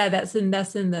 good. Yeah, that's in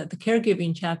the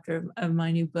caregiving chapter of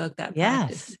my new book, that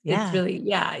practice. Yes. It's Yeah. really,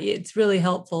 yeah, it's really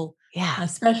helpful, Yeah.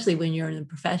 especially when you're in the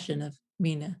profession of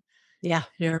being a Yeah.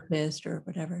 therapist or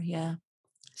whatever. Yeah.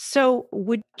 So,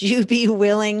 would you be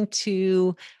willing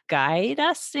to guide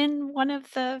us in one of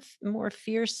the more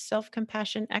fierce self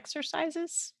compassion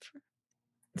exercises?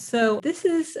 So this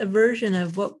is a version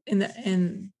of what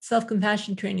in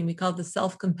self-compassion training we call the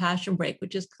self-compassion break,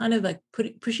 which is kind of like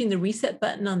pushing the reset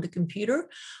button on the computer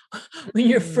when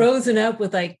you're Mm, frozen up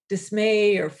with like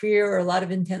dismay or fear or a lot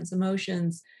of intense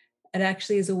emotions. It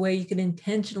actually is a way you can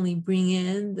intentionally bring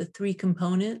in the three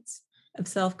components of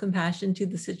self-compassion to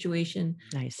the situation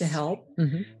to nice. help.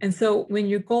 Mhm. And so when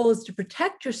your goal is to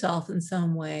protect yourself in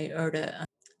some way or to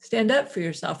stand up for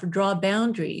yourself or draw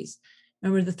boundaries,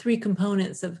 remember the three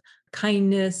components of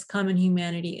kindness, common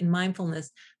humanity, and mindfulness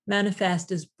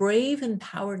manifest as brave,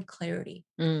 empowered clarity.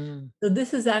 Mm, So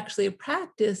this is actually a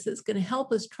practice that's going to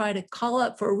help us try to call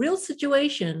up for a real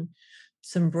situation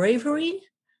some bravery,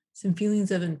 some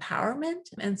feelings of empowerment,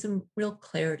 and some real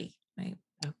clarity, right?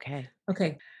 okay.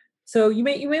 Okay. So you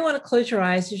may want to close your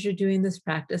eyes as you're doing this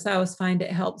practice. I always find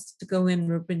it helps to go in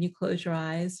when you close your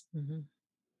eyes. Mhm.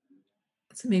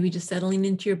 So maybe just settling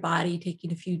into your body,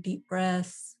 taking a few deep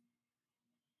breaths,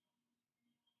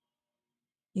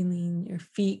 feeling your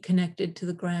feet connected to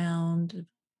the ground,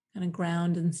 kind of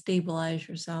ground and stabilize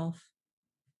yourself.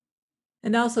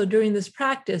 And also during this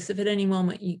practice, if at any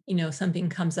moment something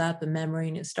comes up, a memory,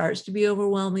 and it starts to be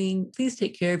overwhelming, please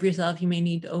take care of yourself. You may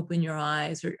need to open your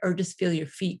eyes or just feel your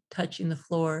feet touching the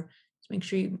floor. Just make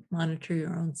sure you monitor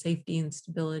your own safety and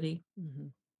stability.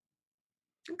 Mhm.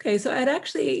 Okay, so I'd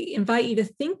actually invite you to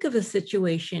think of a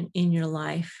situation in your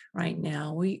life right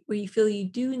now where you feel you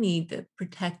do need to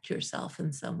protect yourself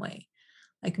in some way.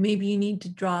 Like maybe you need to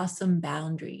draw some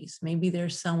boundaries. Maybe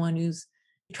there's someone who's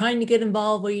trying to get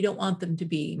involved where you don't want them to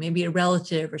be, maybe a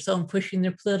relative or someone pushing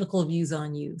their political views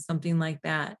on you, something like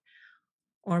that.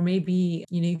 Or maybe,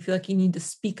 you feel like you need to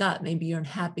speak up. Maybe you're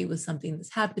unhappy with something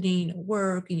that's happening at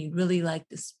work and you'd really like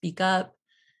to speak up,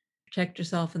 protect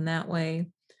yourself in that way.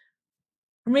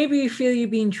 Or maybe you feel you're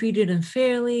being treated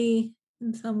unfairly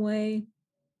in some way.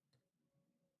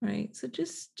 Right. So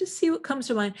just see what comes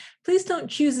to mind. Please don't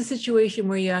choose a situation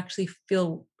where you actually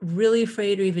feel really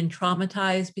afraid or even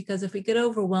traumatized, because if we get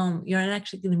overwhelmed, you're not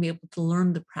actually going to be able to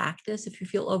learn the practice if you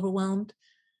feel overwhelmed.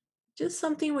 Just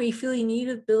something where you feel you need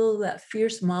to build that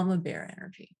fierce mama bear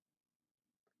energy.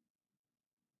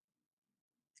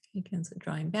 Again, so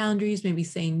drawing boundaries, maybe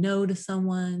saying no to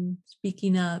someone,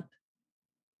 speaking up.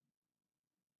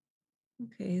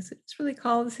 Okay, so just really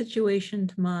call the situation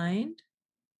to mind.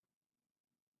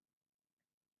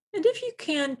 And if you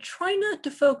can, try not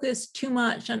to focus too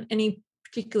much on any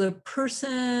particular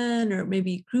person or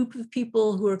maybe group of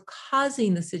people who are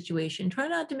causing the situation. Try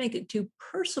not to make it too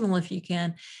personal if you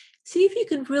can. See if you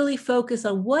can really focus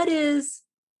on what is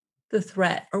the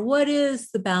threat or what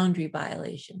is the boundary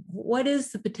violation? What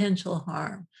is the potential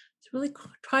harm? So really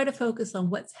try to focus on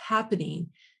what's happening,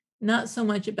 not so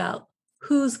much about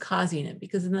who's causing it,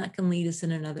 because then that can lead us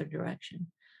in another direction.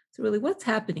 So really, what's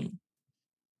happening?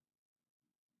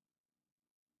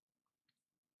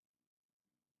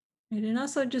 Right, and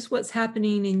also just what's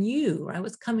happening in you, right?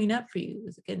 What's coming up for you?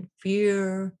 Is it again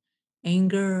fear,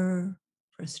 anger,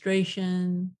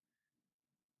 frustration,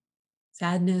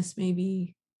 sadness,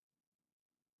 maybe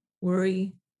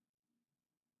worry?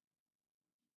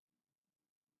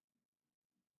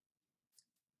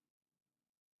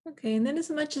 Okay, and then as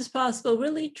much as possible,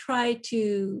 really try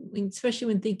to, especially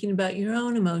when thinking about your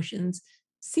own emotions,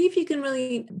 see if you can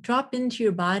really drop into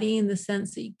your body in the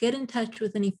sense that you get in touch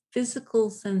with any physical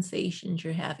sensations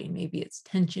you're having. Maybe it's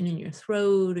tension in your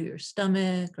throat or your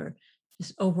stomach or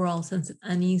just overall sense of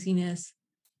uneasiness.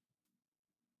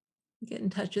 Get in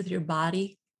touch with your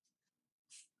body.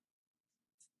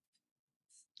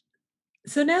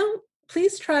 So now,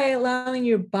 please try allowing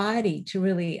your body to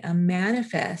really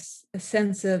manifest a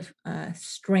sense of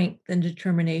strength and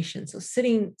determination. So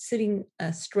sitting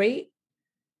straight,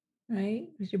 right,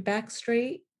 with your back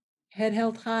straight, head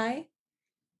held high,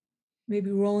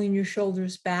 maybe rolling your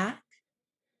shoulders back.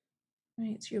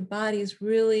 Right, so your body is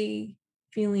really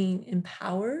feeling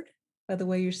empowered by the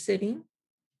way you're sitting.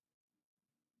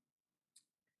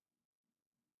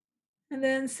 And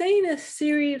then saying a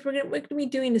series, we're going to be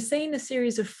doing is saying a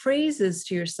series of phrases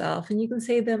to yourself, and you can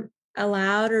say them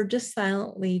aloud or just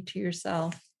silently to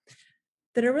yourself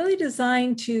that are really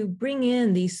designed to bring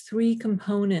in these three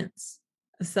components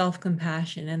of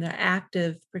self-compassion and their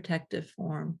active protective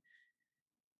form.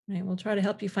 Right? We'll try to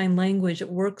help you find language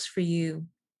that works for you.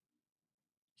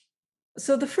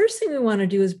 So the first thing we want to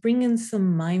do is bring in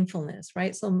some mindfulness,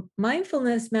 right? So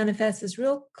mindfulness manifests as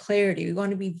real clarity. We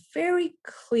want to be very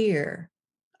clear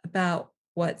about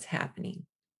what's happening.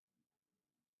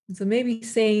 And so maybe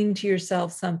saying to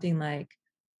yourself something like,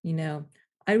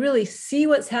 I really see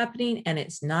what's happening and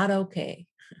it's not okay,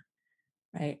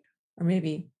 right? Or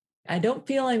maybe I don't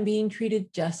feel I'm being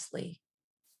treated justly.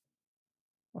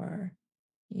 Or,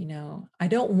 I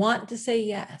don't want to say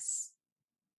yes.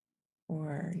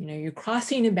 Or, you're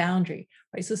crossing a boundary,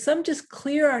 right? So some just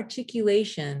clear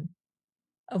articulation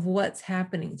of what's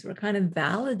happening. So we're kind of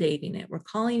validating it. We're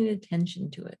calling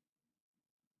attention to it.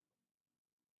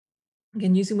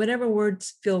 Again, using whatever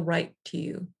words feel right to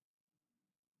you.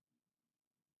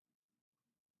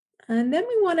 And then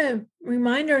we want to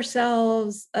remind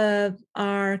ourselves of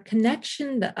our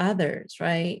connection to others,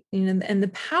 right? And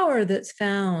the power that's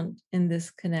found in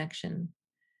this connection.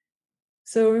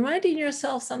 So reminding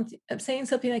yourself of saying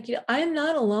something like, I'm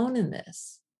not alone in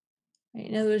this. Right?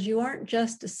 In other words, you aren't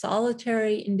just a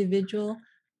solitary individual.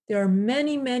 There are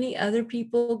many, many other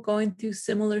people going through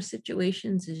similar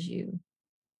situations as you.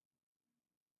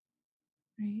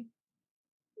 Right?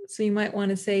 So you might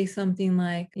want to say something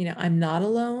like, I'm not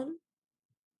alone,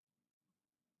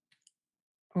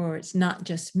 or it's not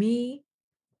just me,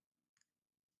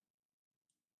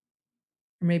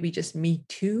 or maybe just me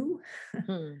too.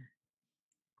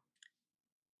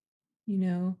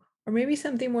 Or maybe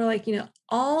something more like,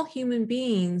 all human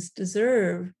beings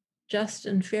deserve just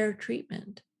and fair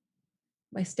treatment.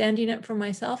 By standing up for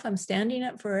myself, I'm standing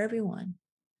up for everyone.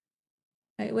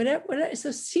 Right? Whatever.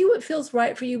 So see what feels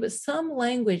right for you, but some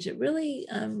language that really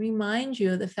reminds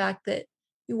you of the fact that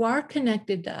you are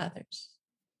connected to others.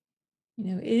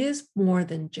 It is more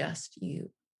than just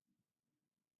you.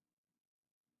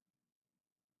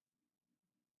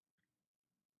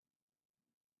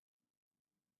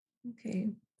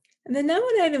 Okay. And then now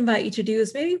what I'd invite you to do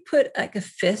is maybe put like a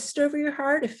fist over your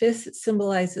heart. A fist that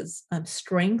symbolizes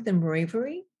strength and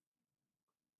bravery.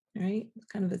 Right? It's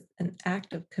kind of an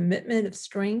act of commitment, of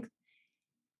strength.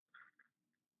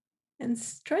 And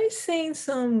try saying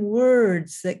some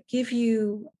words that give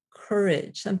you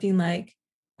courage, something like,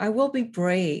 I will be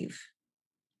brave.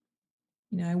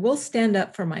 I will stand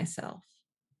up for myself.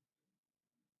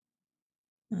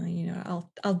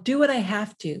 I'll do what I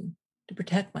have to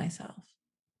protect myself.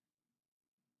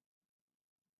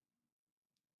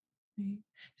 Right?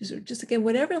 Just again,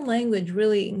 whatever language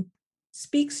really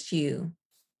speaks to you,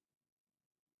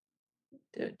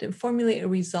 to formulate a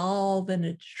resolve and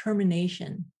a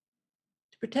determination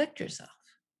to protect yourself.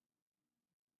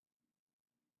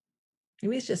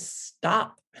 Maybe it's just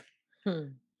stop.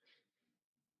 And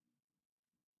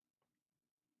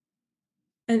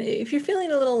And if you're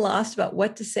feeling a little lost about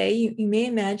what to say, you may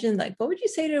imagine, like, what would you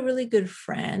say to a really good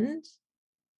friend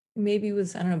who maybe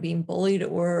was, I don't know, being bullied at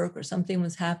work or something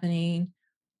was happening?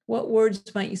 What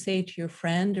words might you say to your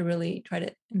friend to really try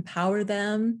to empower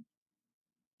them,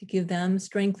 to give them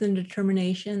strength and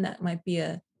determination? That might be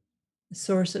a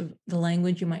source of the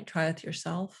language you might try with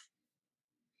yourself.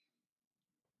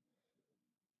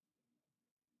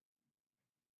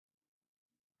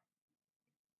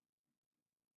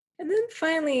 And then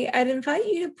finally, I'd invite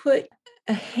you to put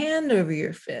a hand over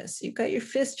your fist. You've got your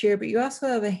fist here, but you also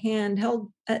have a hand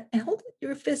held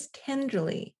your fist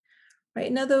tenderly, right?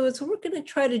 In other words, what we're going to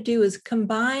try to do is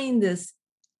combine this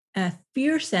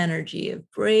fierce energy of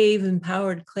brave,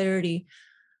 empowered clarity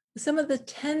with some of the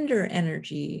tender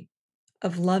energy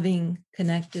of loving,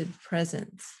 connected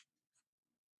presence,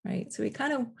 right? So we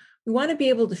want to be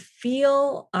able to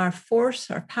feel our force,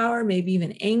 our power, maybe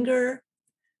even anger.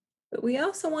 But we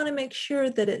also want to make sure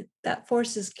that that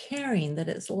force is caring, that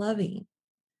it's loving,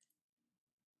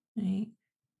 right?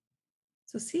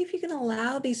 So see if you can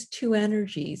allow these two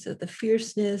energies of the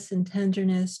fierceness and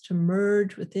tenderness to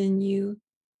merge within you.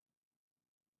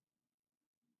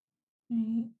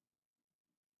 Right?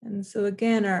 And so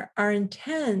again, our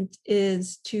intent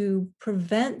is to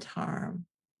prevent harm.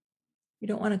 We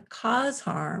don't want to cause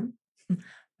harm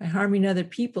by harming other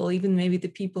people, even maybe the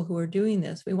people who are doing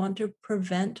this. We want to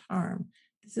prevent harm.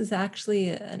 This is actually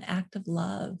an act of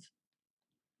love.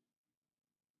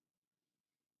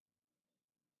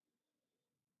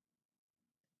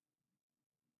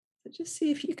 So just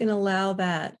see if you can allow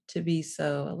that to be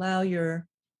so. Allow your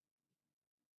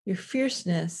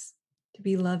fierceness to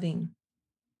be loving.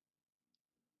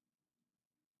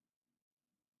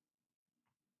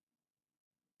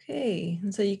 Okay,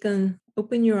 and so you can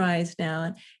open your eyes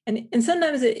now. And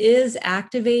sometimes it is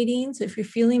activating. So if you're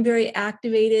feeling very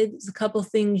activated, there's a couple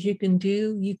things you can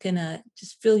do. You can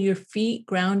just feel your feet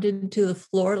grounded to the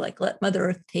floor, like let Mother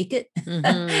Earth take it.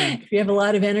 Mm-hmm. If you have a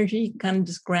lot of energy, you can kind of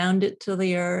just ground it to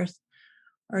the earth.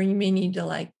 Or you may need to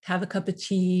like have a cup of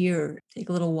tea or take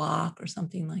a little walk or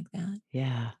something like that.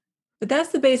 Yeah. But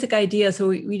that's the basic idea. So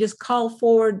we just call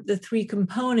forward the three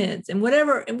components and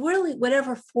whatever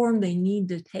form they need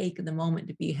to take in the moment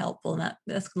to be helpful. And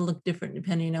that's going to look different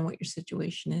depending on what your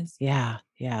situation is. Yeah.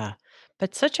 Yeah.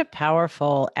 But such a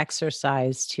powerful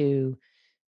exercise to,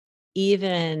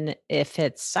 even if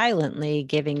it's silently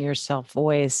giving yourself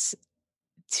voice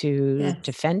to Yes.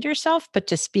 defend yourself, but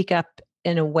to speak up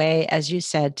in a way, as you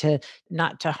said, to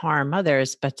not to harm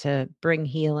others, but to bring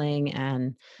healing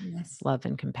and Yes. love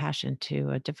and compassion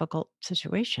to a difficult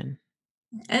situation.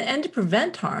 And to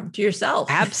prevent harm to yourself.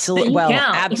 Absolutely. You Well,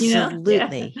 count,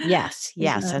 absolutely. Yeah. Yes.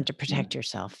 Yes. And to protect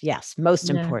yourself. Yes. Most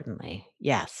Yeah. importantly.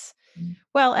 Yes.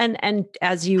 Well, and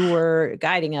as you were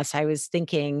guiding us, I was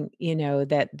thinking,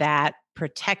 that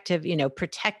protective,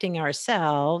 protecting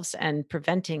ourselves and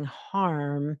preventing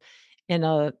harm in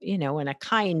a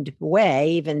kind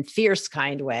way, even fierce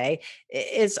kind way,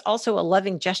 is also a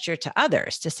loving gesture to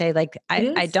others to say, like,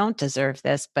 It I is. don't deserve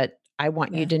this, but I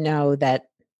want you Yeah. to know that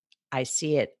I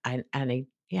see it and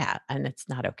it's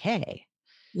not okay.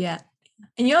 Yeah.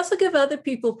 And you also give other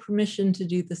people permission to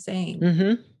do the same,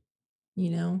 Mm-hmm.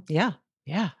 Yeah,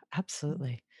 Yeah,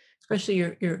 absolutely.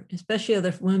 especially especially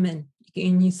other women.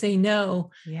 And you say no,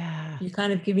 Yeah. you're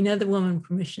kind of giving other women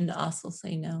permission to also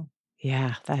say no.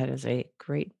 Yeah, that is a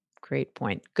great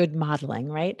point. Good modeling,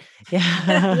 right? Yes,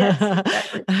 Yeah.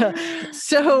 exactly.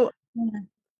 So Yeah.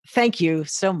 thank you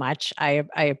so much. I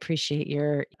appreciate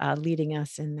your leading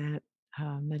us in that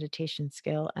meditation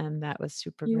skill, and that was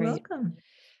super You're great. welcome.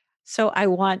 So I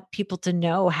want people to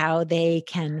know how they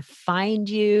can find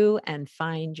you and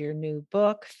find your new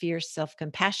book, Fierce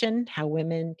Self-Compassion: How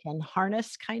Women Can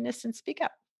Harness Kindness and Speak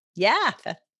Up. Yeah.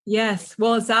 Yes.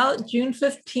 Well, it's out June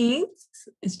 15th.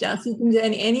 It's just you can do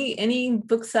any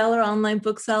bookseller, online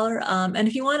bookseller. And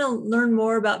if you want to learn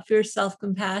more about fierce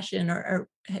self-compassion or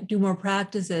do more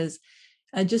practices,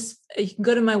 you can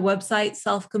go to my website,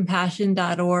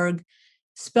 selfcompassion.org.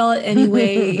 Spell it any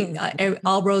way.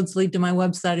 All roads lead to my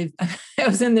website. I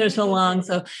was in there so long.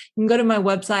 So you can go to my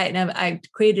website, and I've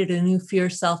created a new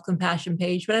fierce self-compassion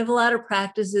page, but I have a lot of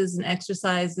practices and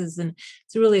exercises, and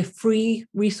it's really a free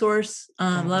resource,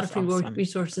 a lot of free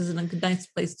resources, and a nice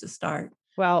place to start.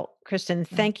 Well, Kristen,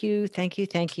 thank you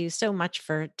so much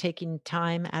for taking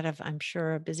time out of, I'm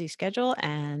sure, a busy schedule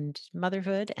and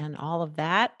motherhood and all of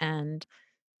that. And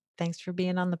thanks for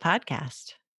being on the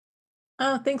podcast.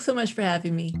 Oh, thanks so much for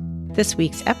having me. This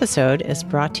week's episode is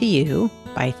brought to you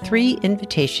by 3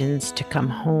 invitations to come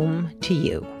home to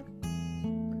you.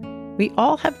 We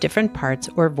all have different parts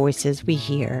or voices we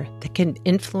hear that can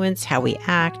influence how we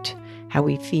act, how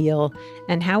we feel,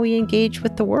 and how we engage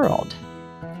with the world.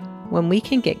 When we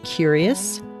can get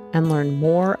curious and learn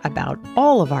more about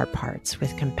all of our parts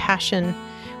with compassion,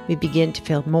 we begin to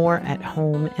feel more at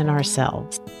home in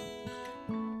ourselves.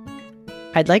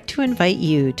 I'd like to invite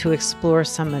you to explore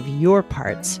some of your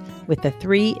parts with the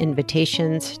 3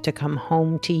 invitations to come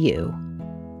home to you.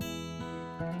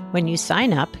 When you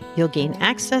sign up, you'll gain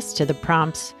access to the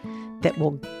prompts that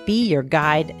will be your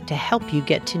guide to help you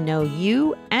get to know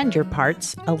you and your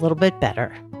parts a little bit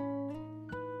better.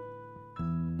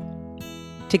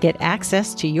 To get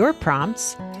access to your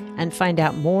prompts and find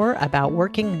out more about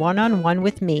working one-on-one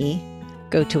with me,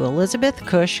 go to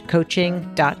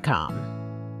elizabethcushcoaching.com.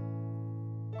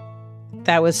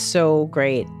 That was so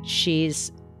great.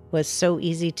 Was so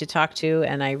easy to talk to,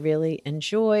 and I really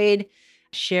enjoyed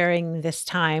sharing this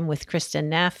time with Kristin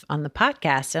Neff on the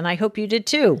podcast, and I hope you did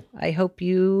too. I hope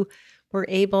you were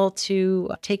able to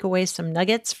take away some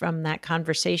nuggets from that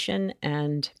conversation,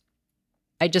 and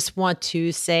I just want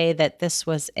to say that this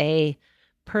was a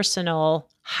personal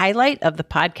highlight of the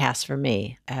podcast for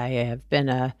me. I have been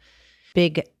a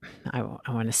big, I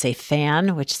want to say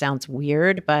fan, which sounds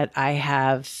weird, but I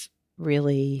have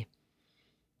really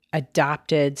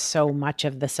adopted so much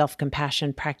of the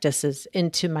self-compassion practices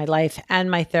into my life and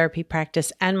my therapy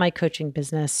practice and my coaching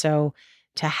business. So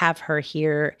to have her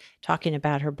here talking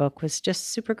about her book was just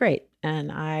super great.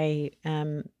 And I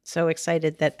am so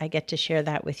excited that I get to share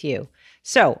that with you.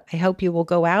 So I hope you will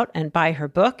go out and buy her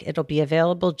book. It'll be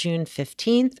available June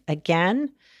 15th.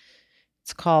 Again,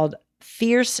 it's called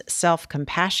Fierce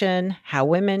Self-Compassion: How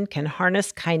Women Can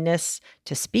Harness Kindness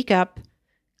to Speak Up,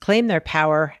 Claim Their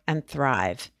Power, and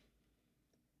Thrive.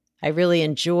 I really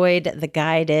enjoyed the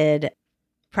guided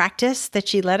practice that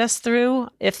she led us through.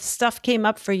 If stuff came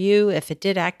up for you, if it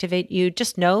did activate you,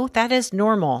 just know that is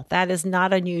normal. That is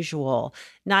not unusual.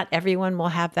 Not everyone will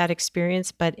have that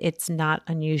experience, but it's not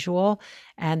unusual.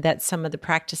 And that some of the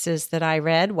practices that I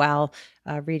read while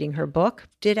reading her book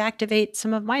did activate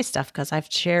some of my stuff, because I've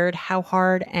shared how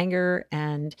hard anger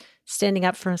and standing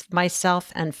up for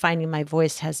myself and finding my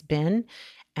voice has been.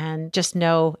 And just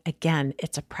know, again,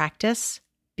 it's a practice.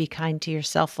 Be kind to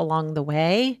yourself along the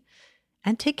way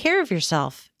and take care of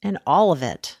yourself in all of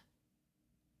it.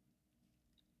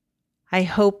 I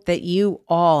hope that you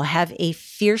all have a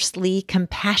fiercely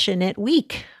compassionate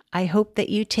week. I hope that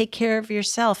you take care of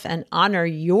yourself and honor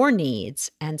your needs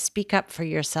and speak up for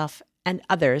yourself and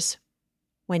others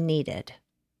when needed.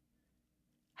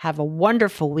 Have a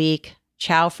wonderful week.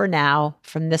 Ciao for now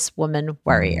from this Woman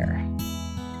Warrior.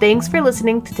 Thanks for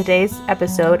listening to today's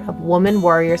episode of Woman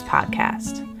Warriors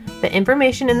Podcast. The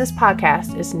information in this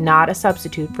podcast is not a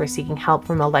substitute for seeking help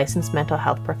from a licensed mental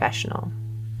health professional.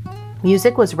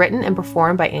 Music was written and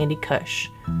performed by Andy Cush.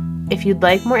 If you'd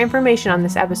like more information on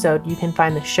this episode, you can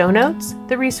find the show notes,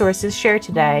 the resources shared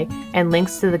today, and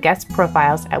links to the guest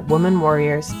profiles at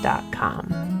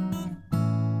womanwarriors.com.